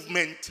Action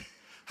Movement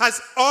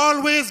has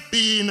always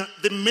been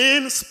the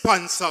main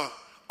sponsor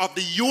of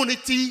the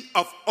unity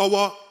of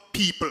our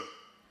people,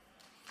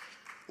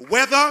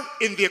 whether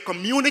in their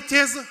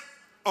communities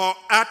or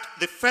at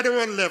the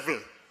federal level.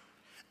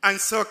 And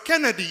Sir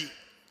Kennedy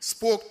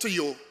spoke to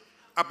you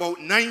about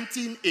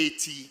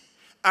 1980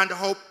 and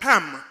how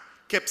PAM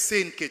kept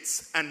St.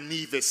 Kitts and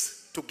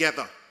Nevis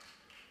together.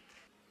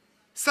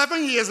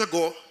 7 years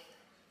ago,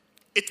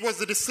 it was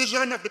the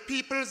decision of the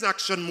People's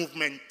Action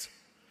Movement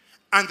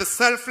and the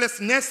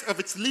selflessness of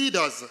its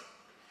leaders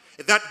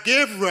that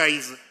gave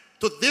rise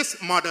to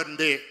this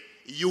modern-day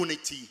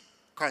unity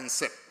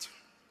concept.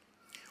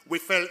 We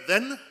felt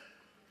then,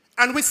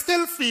 and we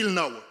still feel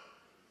now,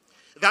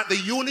 that the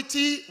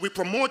unity we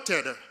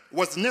promoted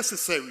was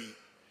necessary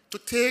to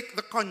take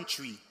the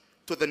country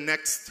to the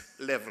next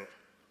level.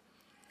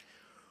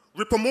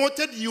 We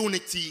promoted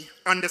unity,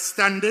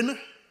 understanding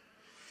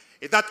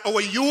that our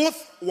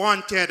youth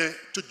wanted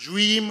to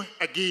dream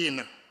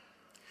again.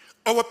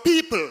 Our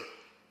people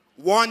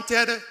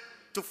wanted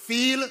to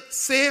feel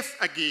safe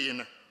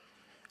again.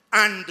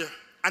 And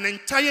an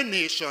entire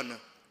nation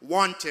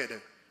wanted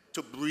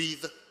to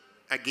breathe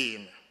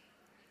again.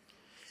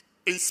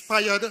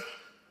 Inspired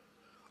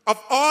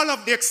of all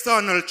of the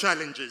external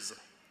challenges,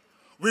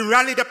 we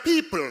rallied a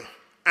people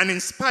and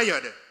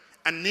inspired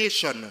a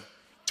nation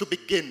to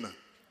begin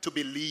to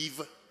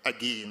believe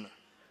again.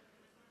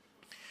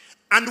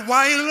 And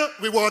while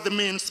we were the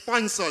main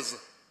sponsors,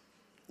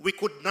 we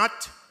could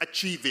not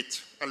achieve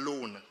it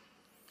alone.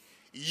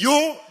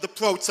 You, the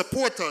proud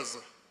supporters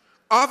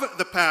of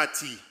the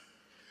party,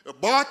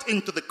 bought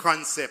into the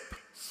concept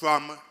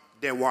from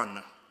day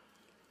one.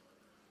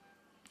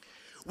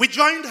 We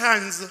joined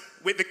hands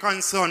with the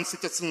Concerned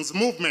Citizens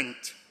Movement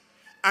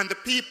and the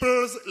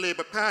People's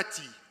Labour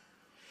Party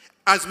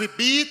as we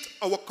beat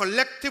our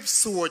collective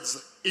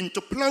swords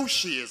into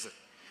plowshares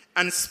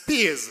and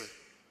spears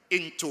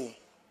into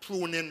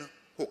pruning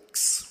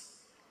hooks.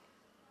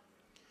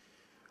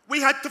 We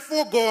had to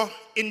forego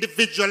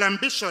individual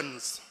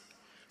ambitions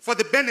for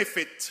the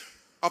benefit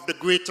of the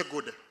greater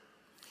good,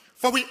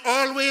 for we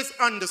always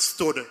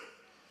understood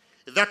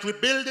that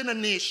rebuilding a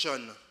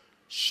nation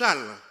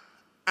shall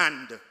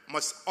and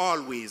must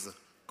always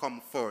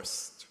come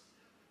first.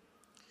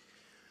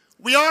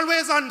 We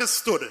always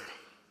understood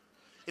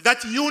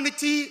that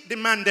unity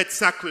demanded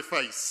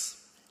sacrifice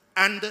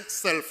and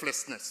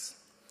selflessness,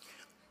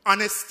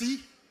 honesty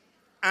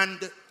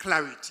and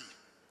clarity,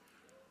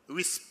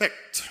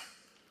 respect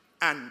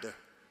and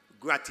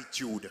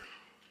gratitude.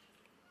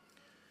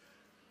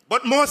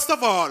 But most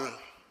of all,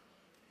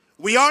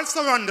 we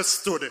also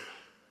understood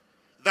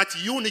that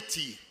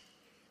unity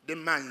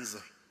demands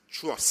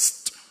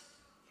trust.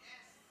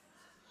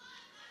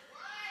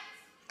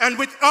 And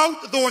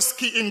without those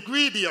key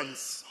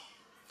ingredients,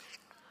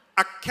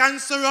 a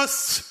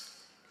cancerous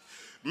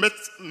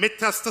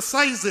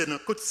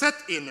metastasizing could set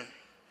in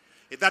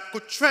that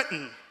could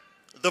threaten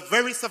the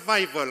very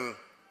survival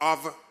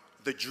of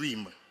the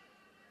dream.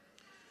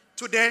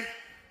 Today,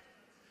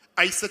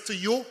 I say to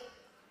you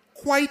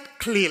quite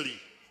clearly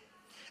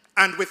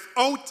and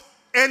without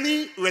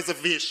any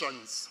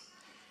reservations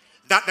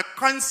that the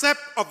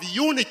concept of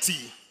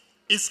unity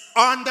is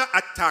under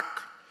attack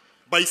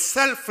by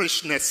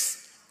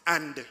selfishness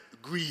and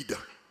greed.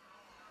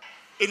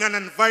 In an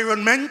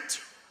environment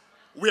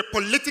where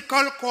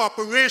political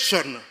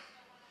cooperation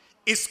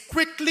is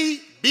quickly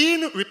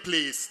being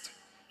replaced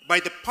by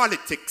the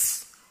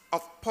politics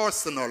of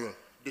personal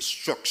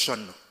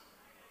destruction.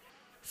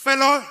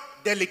 Fellow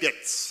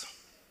delegates,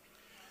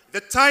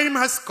 the time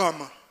has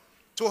come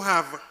to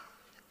have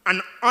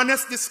an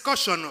honest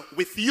discussion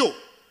with you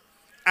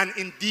and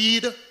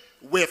indeed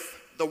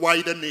with the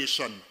wider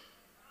nation.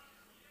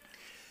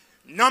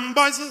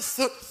 Numbers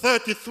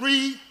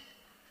 33,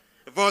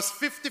 verse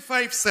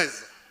 55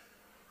 says,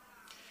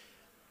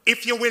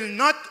 "If you will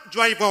not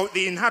drive out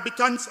the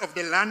inhabitants of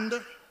the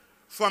land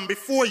from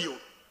before you,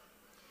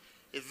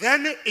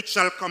 then it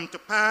shall come to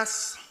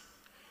pass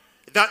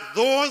that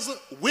those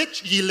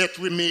which ye let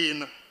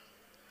remain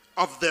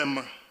of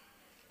them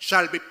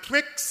shall be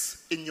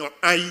pricks in your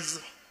eyes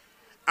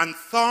and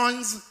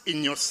thorns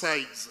in your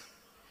sides,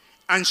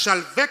 and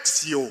shall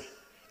vex you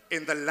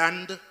in the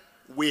land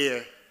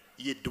where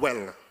ye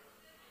dwell."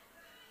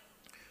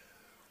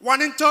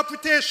 One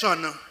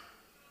interpretation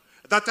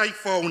that I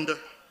found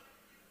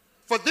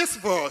for this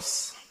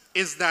verse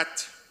is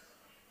that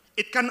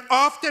it can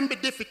often be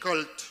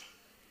difficult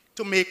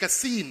to make a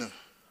scene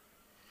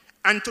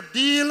and to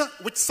deal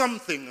with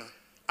something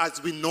as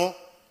we know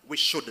we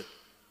should.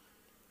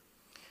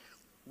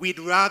 We'd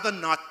rather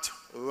not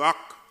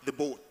rock the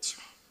boat.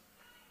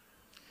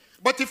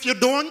 But if you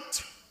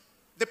don't,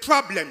 the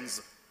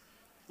problems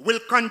will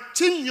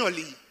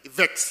continually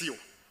vex you.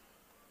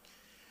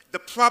 The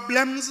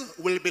problems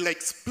will be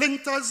like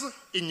splinters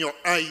in your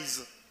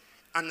eyes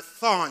and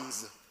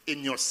thorns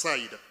in your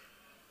side.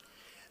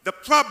 The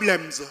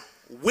problems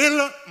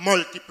will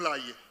multiply.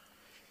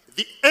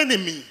 The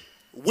enemy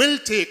will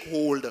take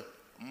hold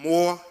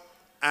more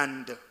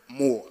and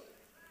more.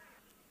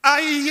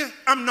 I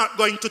am not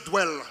going to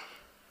dwell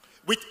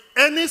with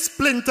any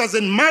splinters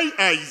in my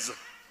eyes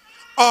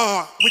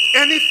or with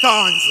any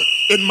thorns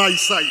in my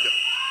side.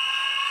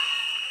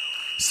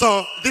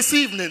 So this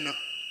evening,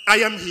 I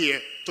am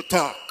here to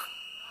talk.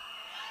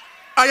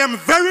 I am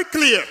very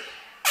clear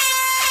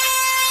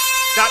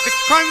that the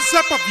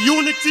concept of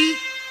unity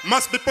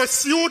must be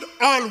pursued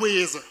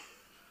always,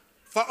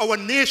 for our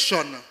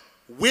nation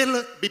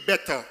will be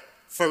better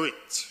for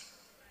it.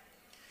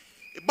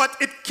 But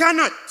it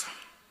cannot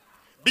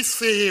be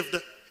saved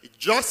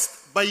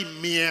just by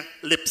mere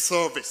lip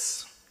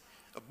service,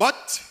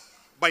 but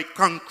by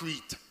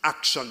concrete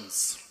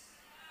actions.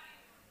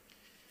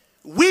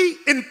 We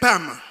in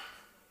PAM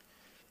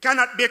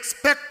cannot be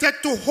expected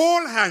to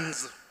hold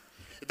hands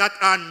that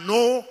are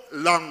no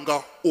longer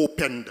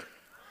opened.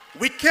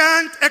 We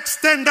can't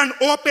extend an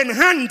open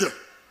hand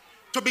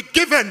to be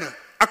given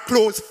a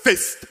closed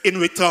fist in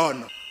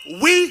return.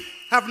 We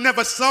have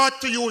never sought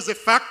to use the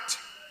fact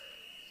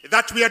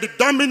that we are the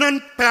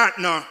dominant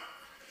partner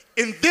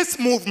in this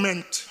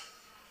movement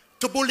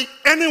to bully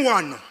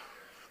anyone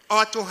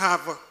or to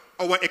have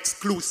our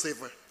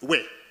exclusive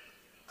way.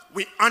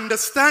 We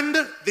understand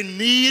the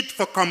need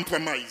for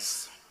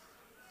compromise.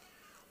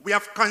 We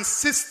have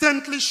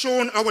consistently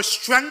shown our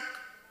strength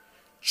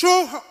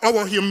through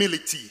our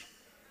humility.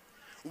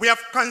 We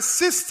have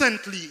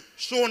consistently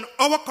shown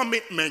our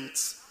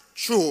commitments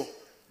through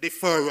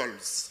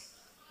deferrals.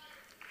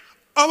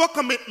 Our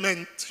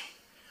commitment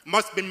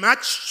must be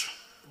matched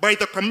by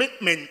the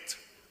commitment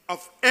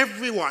of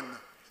everyone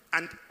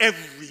and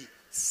every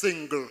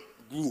single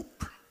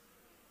group.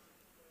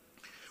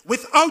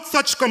 Without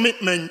such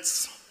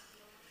commitments,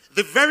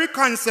 the very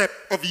concept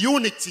of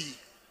unity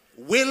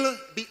will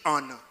be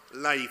on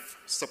life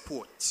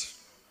support.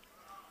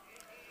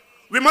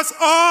 We must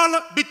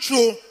all be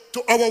true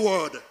to our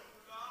word,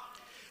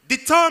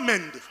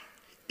 determined,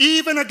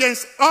 even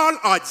against all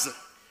odds,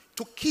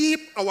 to keep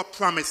our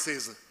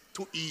promises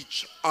to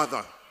each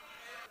other.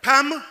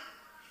 PAM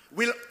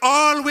will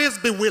always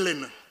be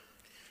willing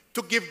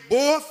to give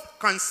both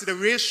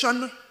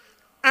consideration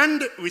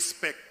and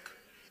respect,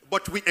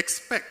 but we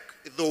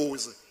expect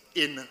those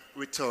in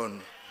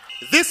return.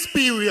 This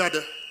period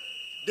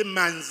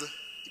demands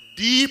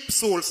deep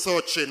soul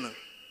searching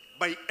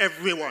by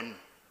everyone,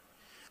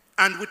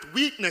 and with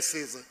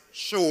weaknesses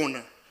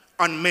shown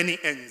on many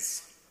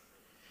ends.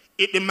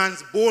 It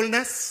demands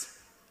boldness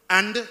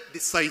and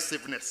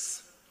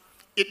decisiveness.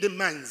 It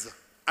demands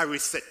a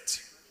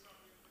reset.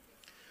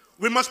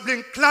 We must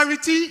bring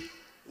clarity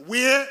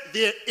where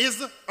there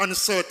is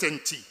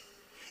uncertainty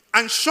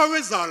and show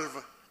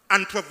resolve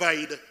and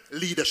provide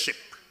leadership.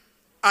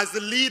 As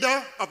the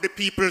leader of the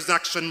People's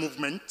Action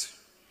Movement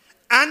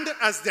and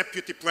as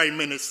Deputy Prime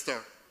Minister,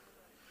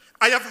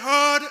 I have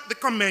heard the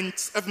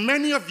comments of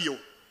many of you,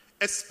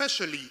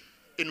 especially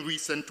in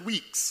recent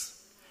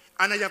weeks,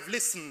 and I have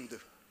listened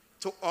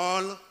to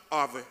all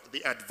of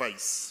the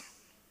advice.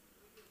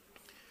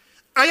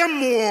 I am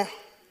more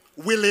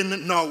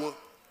willing now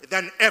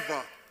than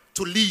ever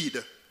to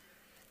lead,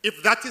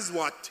 if that is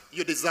what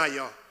you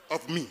desire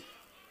of me.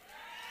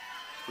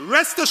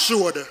 Rest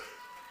assured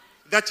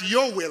that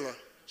your will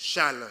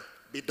shall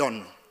be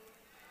done.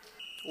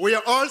 We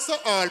are also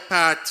all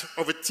part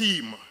of a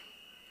team,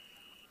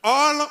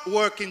 all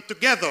working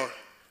together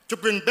to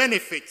bring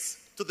benefits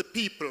to the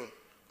people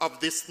of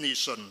this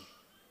nation.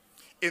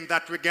 In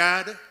that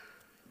regard,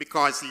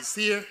 because he's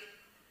here,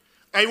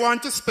 I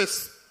want to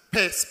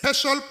pay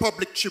special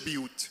public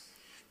tribute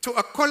to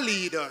a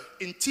co-leader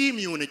in Team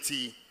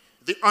Unity,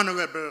 the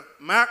Honorable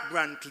Mark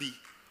Brantley,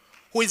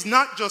 who is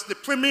not just the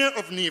Premier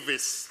of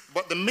Nevis,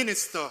 but the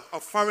Minister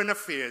of Foreign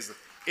Affairs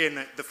in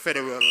the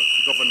federal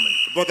government.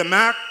 Brother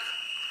Mark,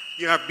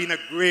 you have been a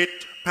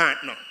great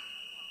partner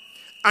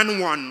and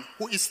one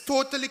who is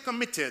totally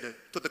committed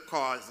to the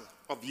cause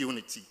of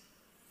unity.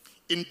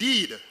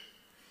 Indeed,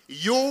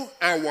 you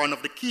are one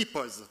of the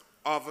keepers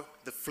of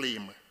the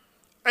flame.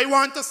 I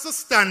want us to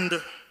stand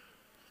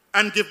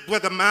and give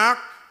Brother Mark,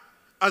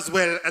 as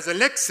well as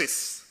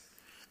Alexis,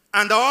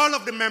 and all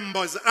of the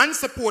members and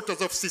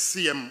supporters of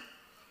CCM,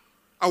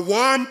 a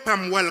warm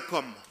PAM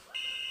welcome.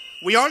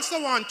 We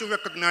also want to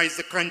recognize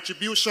the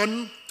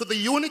contribution to the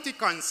unity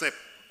concept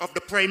of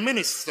the Prime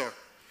Minister,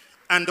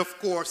 and of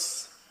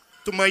course,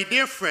 to my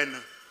dear friend,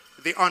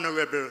 the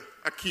Honorable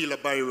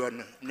Akila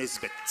Byron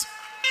Nisbet,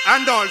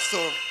 and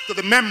also to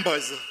the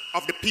members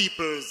of the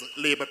People's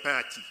Labour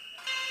Party.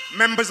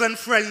 Members and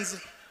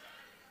friends,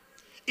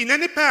 in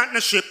any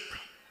partnership,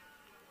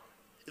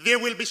 there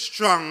will be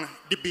strong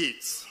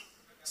debates,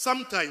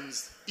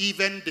 sometimes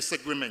even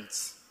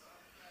disagreements.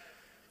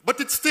 But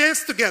it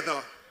stays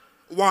together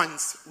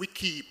once we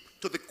keep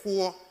to the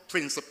core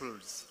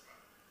principles.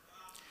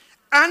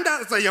 And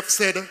as I have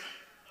said,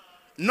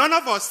 none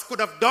of us could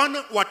have done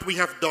what we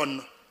have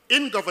done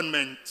in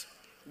government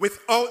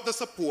without the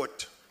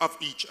support of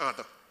each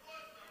other.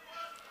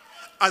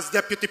 As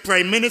Deputy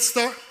Prime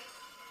Minister,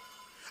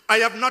 I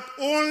have not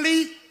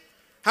only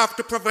have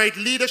to provide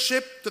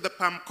leadership to the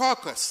PAM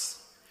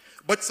caucus,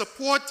 but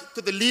support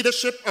to the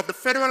leadership of the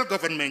federal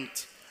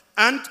government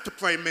and to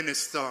Prime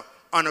Minister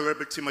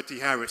Honorable Timothy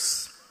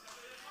Harris.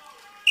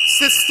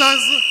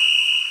 Sisters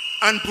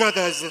and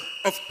brothers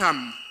of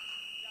PAM,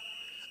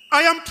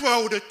 I am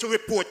proud to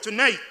report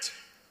tonight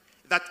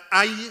that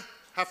I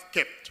have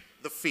kept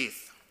the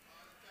faith.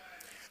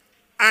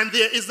 And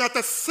there is not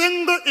a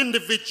single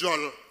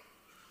individual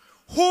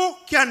who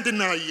can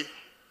deny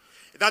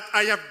that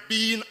I have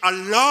been a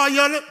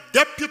loyal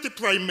Deputy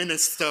Prime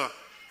Minister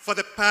for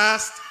the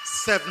past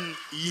 7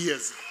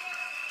 years.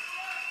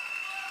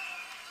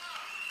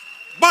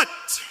 But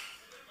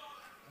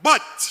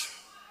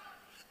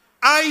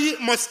I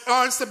must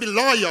also be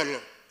loyal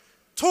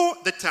to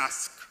the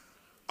task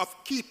of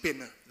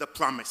keeping the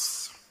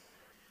promise.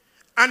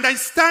 And I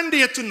stand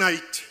here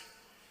tonight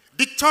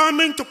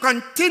determined to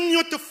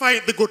continue to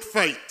fight the good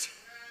fight,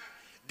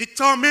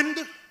 determined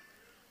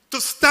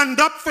to stand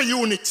up for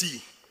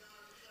unity,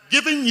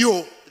 giving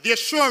you the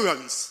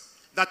assurance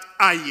that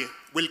I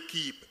will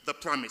keep the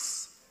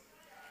promise.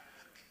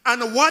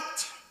 And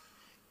what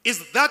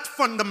is that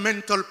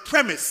fundamental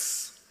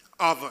premise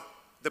of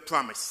the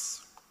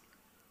promise?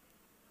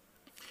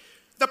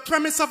 The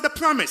premise of the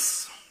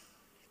promise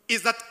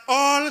is that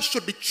all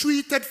should be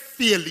treated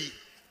fairly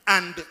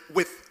and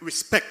with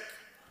respect.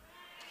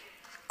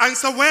 And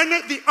so when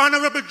the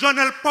Honorable John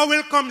L.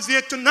 Powell comes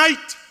here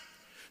tonight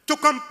to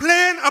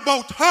complain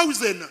about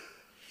housing,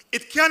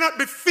 it cannot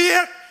be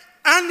fair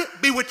and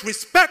be with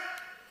respect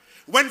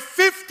when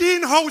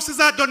 15 houses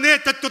are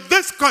donated to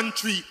this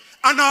country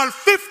and all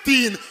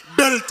 15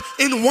 built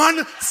in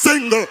one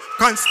single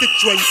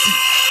constituency.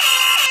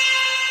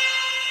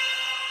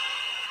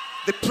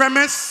 The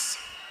premise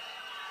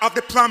of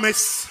the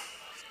promise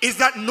is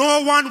that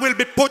no one will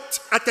be put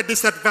at a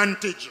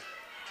disadvantage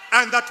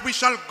and that we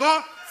shall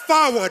go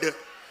forward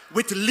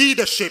with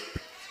leadership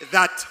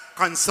that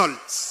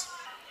consults.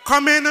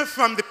 Coming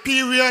from the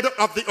period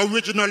of the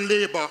original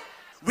labor,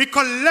 we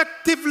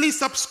collectively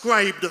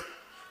subscribed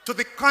to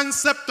the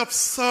concept of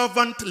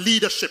servant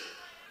leadership,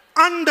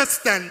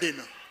 understanding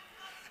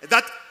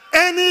that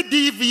any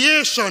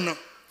deviation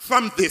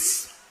from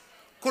this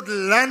could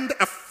land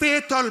a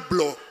fatal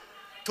blow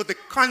to the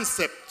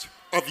concept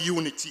of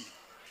unity.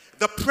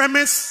 The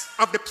premise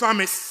of the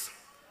promise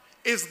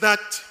is that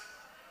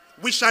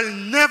we shall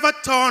never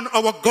turn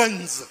our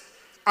guns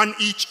on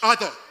each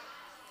other,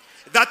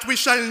 that we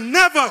shall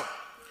never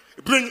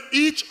bring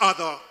each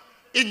other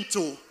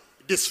into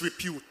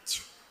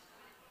disrepute.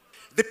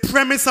 The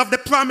premise of the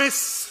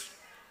promise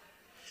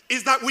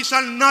is that we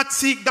shall not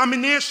seek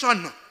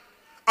domination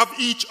of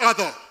each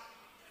other,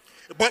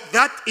 but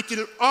that it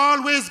will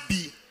always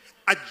be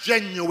a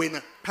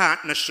genuine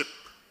partnership.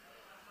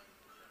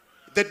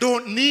 There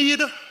don't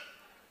need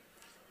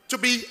to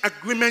be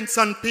agreements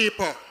on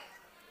paper.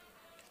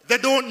 There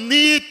don't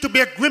need to be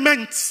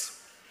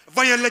agreements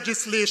via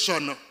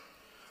legislation,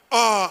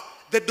 or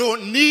they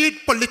don't need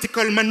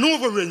political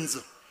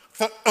maneuverings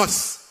for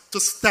us to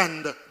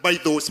stand by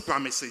those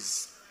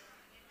promises.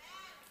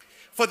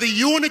 For the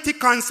unity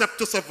concept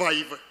to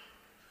survive,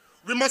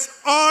 we must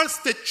all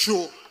stay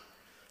true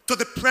to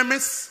the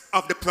premise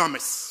of the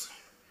promise.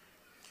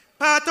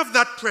 Part of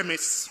that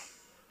premise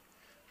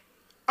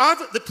of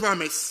the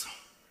promise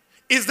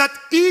is that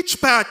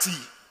each party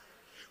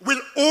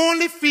will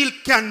only field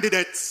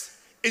candidates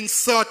in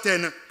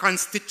certain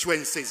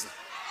constituencies.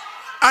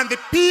 And the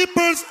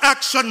People's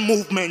Action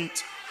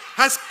Movement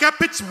has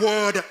kept its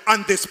word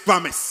on this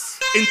promise.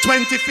 In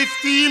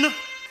 2015,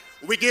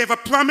 we gave a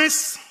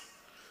promise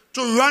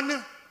to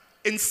run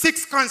in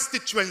 6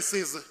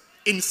 constituencies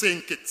in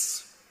St.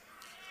 Kitts.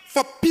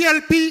 For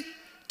PLP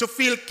to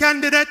field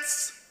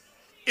candidates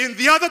in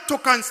the other 2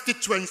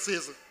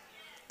 constituencies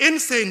in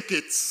St.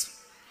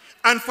 Kitts,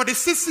 and for the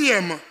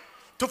CCM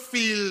to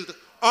field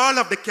all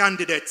of the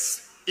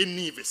candidates in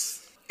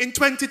Nevis. In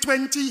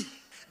 2020,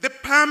 the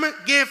PAM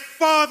gave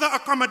further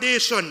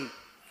accommodation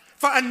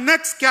for a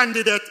next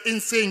candidate in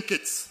St.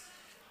 Kitts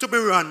to be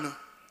run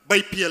by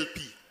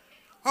PLP.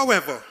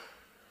 However,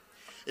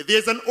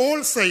 there's an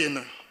old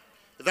saying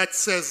that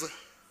says,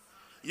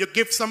 you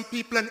give some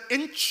people an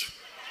inch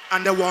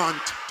and they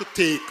want to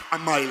take a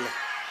mile.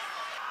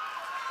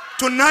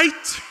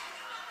 Tonight,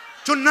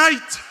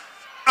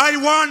 I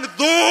want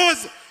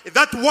those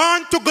that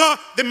want to go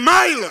the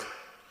mile,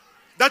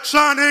 that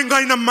Sean ain't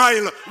going a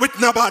mile with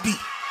nobody.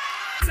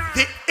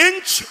 The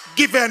inch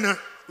given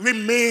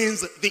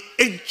remains the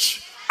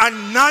inch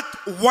and not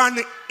 1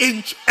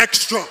 inch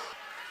extra.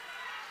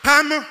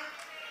 PAM,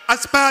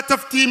 as part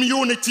of Team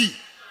Unity,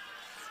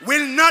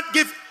 will not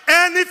give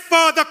any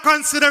further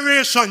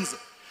considerations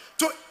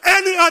to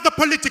any other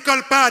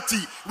political party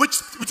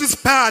which is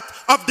part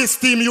of this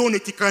Team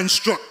Unity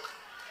construct.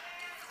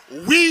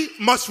 We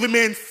must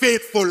remain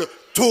faithful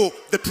to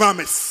the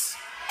promise.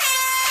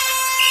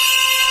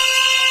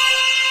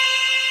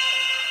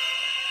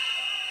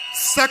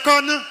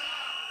 Second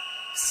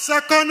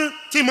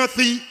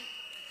Timothy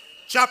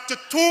chapter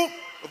 2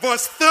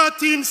 verse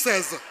 13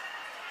 says,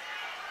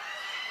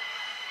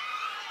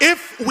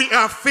 if we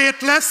are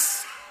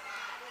faithless,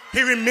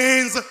 he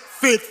remains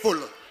faithful.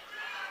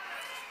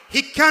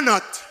 He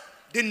cannot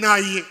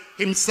deny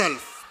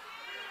himself.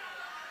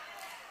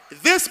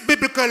 This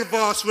biblical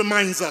verse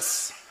reminds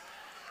us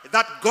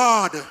that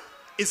God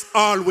is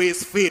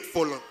always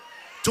faithful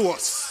to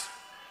us.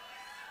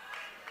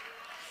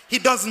 He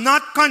does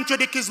not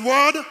contradict his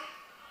word,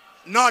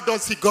 nor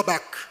does he go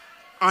back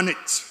on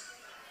it.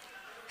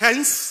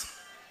 Hence,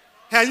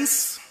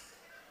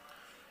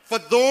 for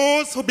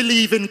those who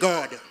believe in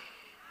God,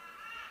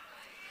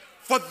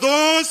 for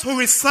those who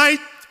recite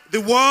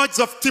the words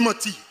of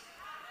Timothy,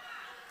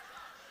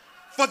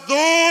 for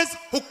those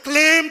who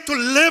claim to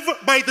live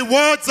by the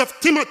words of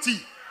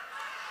Timothy,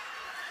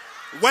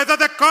 whether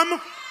they come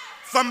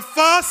from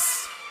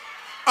 1st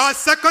or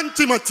 2nd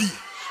Timothy,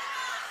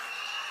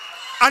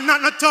 and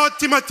not 3rd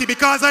Timothy,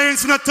 because I ain't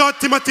seen a 3rd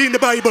Timothy in the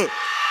Bible.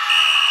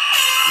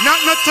 Not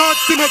 3rd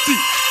Timothy,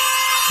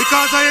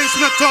 because I ain't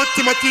seen a 3rd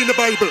Timothy in the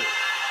Bible.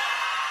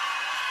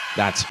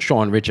 That's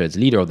Sean Richards,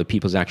 leader of the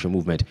People's Action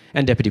Movement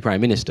and Deputy Prime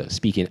Minister,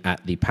 speaking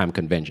at the PAM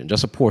convention.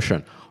 Just a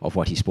portion of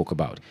what he spoke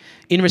about.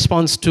 In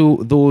response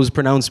to those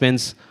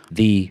pronouncements,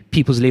 the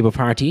People's Labour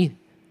Party,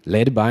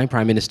 led by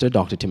Prime Minister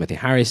Dr. Timothy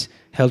Harris,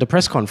 held a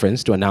press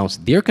conference to announce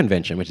their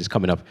convention, which is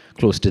coming up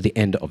close to the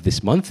end of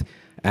this month.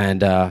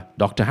 And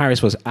Dr.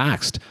 Harris was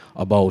asked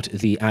about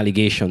the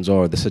allegations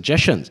or the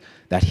suggestions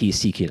that he's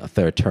seeking a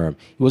third term.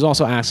 He was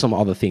also asked some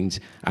other things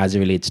as it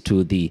relates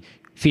to the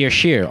fair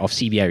share of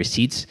CBI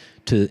receipts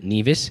to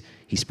Nevis.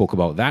 He spoke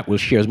about that. We'll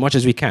share as much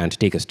as we can to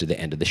take us to the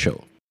end of the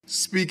show.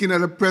 Speaking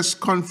at a press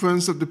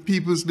conference of the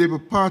People's Labour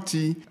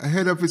Party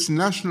ahead of its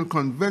national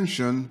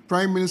convention,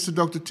 Prime Minister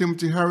Dr.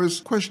 Timothy Harris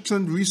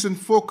questioned recent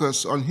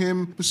focus on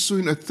him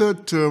pursuing a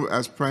third term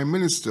as Prime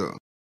Minister.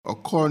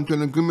 According to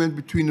an agreement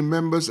between the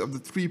members of the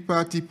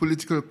three-party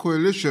political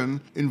coalition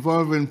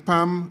involving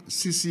PAM,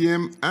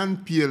 CCM and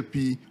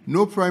PLP,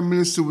 no Prime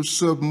Minister would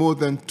serve more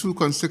than 2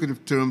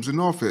 consecutive terms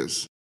in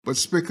office. But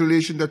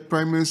speculation that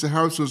Prime Minister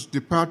Harris was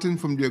departing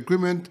from the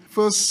agreement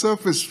first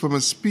surfaced from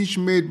a speech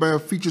made by a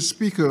featured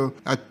speaker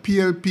at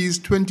PLP's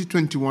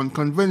 2021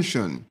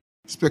 convention.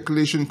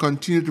 Speculation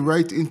continued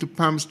right into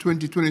PAM's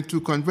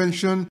 2022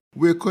 convention,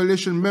 where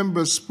coalition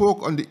members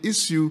spoke on the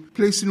issue,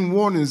 placing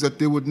warnings that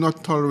they would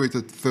not tolerate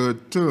a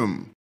third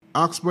term.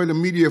 Asked by the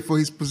media for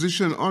his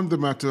position on the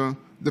matter,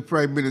 the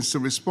Prime Minister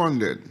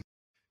responded,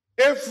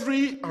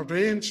 Every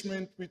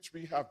arrangement which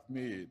we have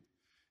made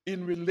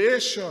in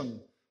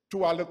relation to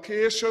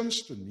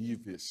allocations to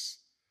Nevis,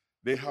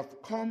 they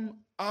have come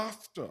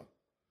after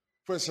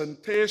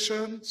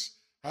presentations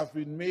have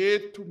been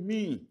made to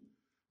me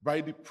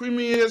by the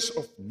premiers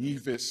of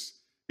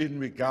Nevis in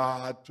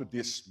regard to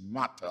this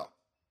matter.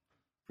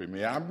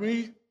 Premier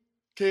Amri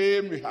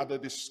came, we had a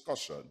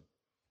discussion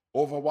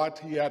over what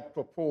he had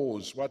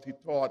proposed, what he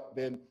thought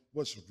then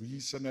was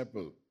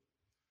reasonable.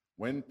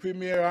 When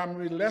Premier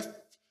Amri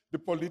left the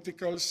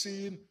political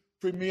scene,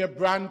 Premier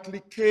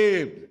Brantley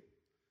came,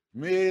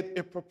 made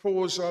a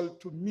proposal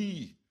to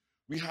me.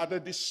 We had a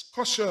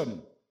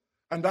discussion,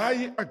 and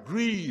I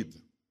agreed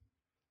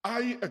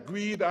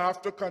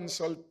after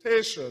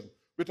consultation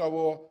with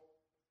our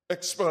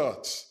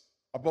experts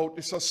about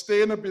the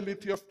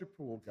sustainability of the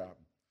program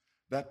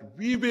that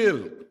we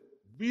will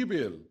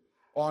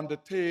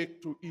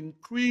undertake to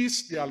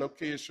increase the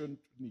allocation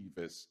to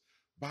Nevis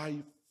by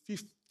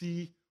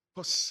 50%.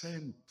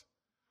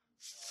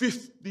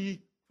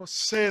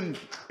 50%,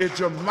 a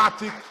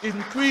dramatic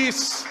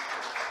increase.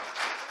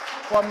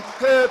 From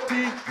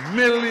 $30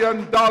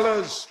 million,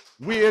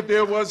 where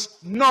there was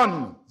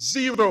none,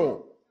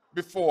 zero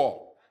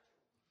before,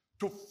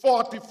 to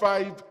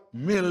 $45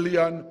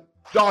 million.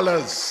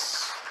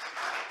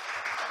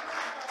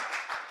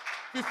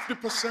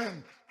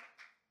 50%.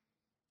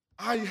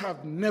 I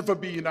have never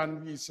been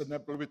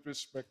unreasonable with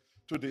respect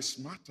to this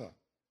matter.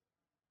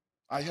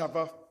 I have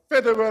a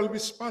federal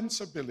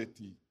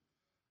responsibility,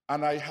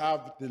 and I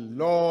have the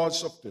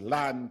laws of the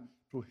land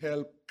to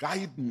help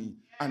guide me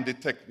and the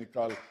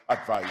technical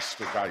advice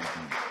to guide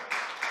me.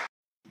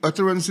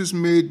 Utterances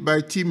made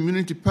by Team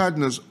Unity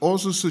partners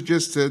also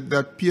suggested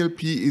that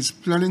PLP is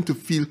planning to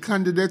field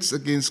candidates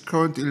against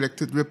current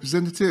elected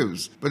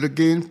representatives, but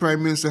again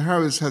Prime Minister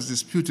Harris has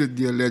disputed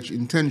the alleged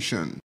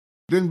intention.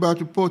 Then back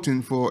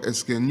reporting for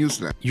SKN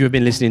Newsline. You have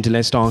been listening to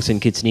Let's Talk St.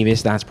 Kitts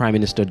Nevis. That's Prime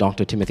Minister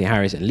Dr. Timothy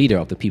Harris, and leader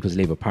of the People's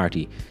Labour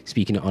Party,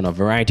 speaking on a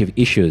variety of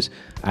issues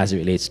as it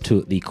relates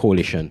to the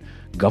coalition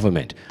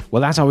government.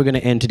 Well, that's how we're going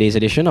to end today's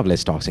edition of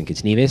Let's Talk St.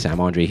 Kitts Nevis. I'm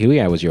Andre Huey.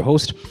 I was your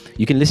host.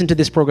 You can listen to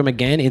this program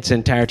again in its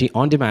entirety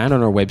on demand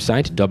on our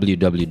website,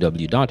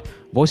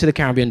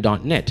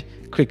 www.voiceofthecaribbean.net.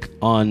 Click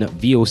on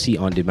VOC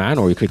on demand,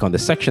 or you click on the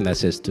section that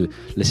says to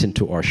listen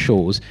to our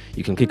shows.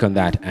 You can click on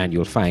that and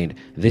you'll find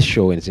this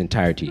show in its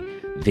entirety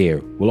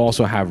there. We'll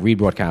also have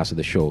rebroadcasts of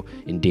the show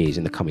in days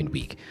in the coming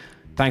week.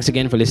 Thanks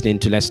again for listening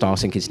to Let's Talk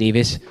St. Kitts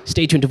Nevis.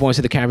 Stay tuned to Voice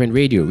of the Caribbean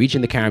Radio,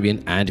 reaching the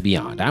Caribbean and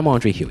beyond. I'm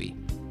Andre Huey.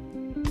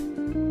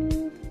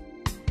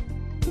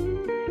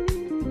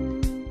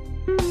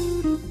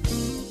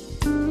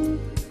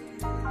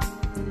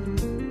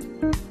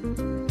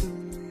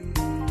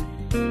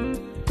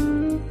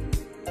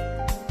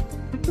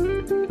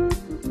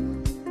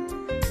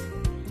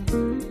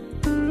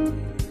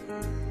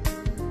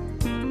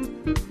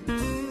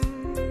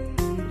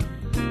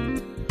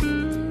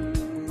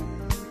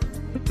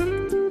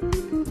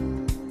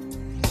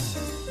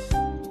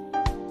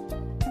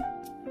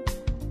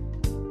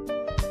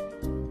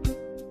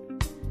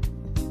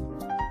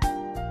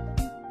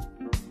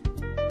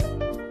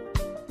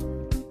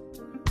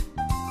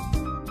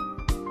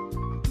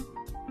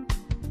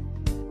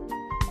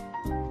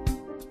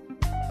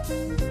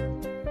 Network.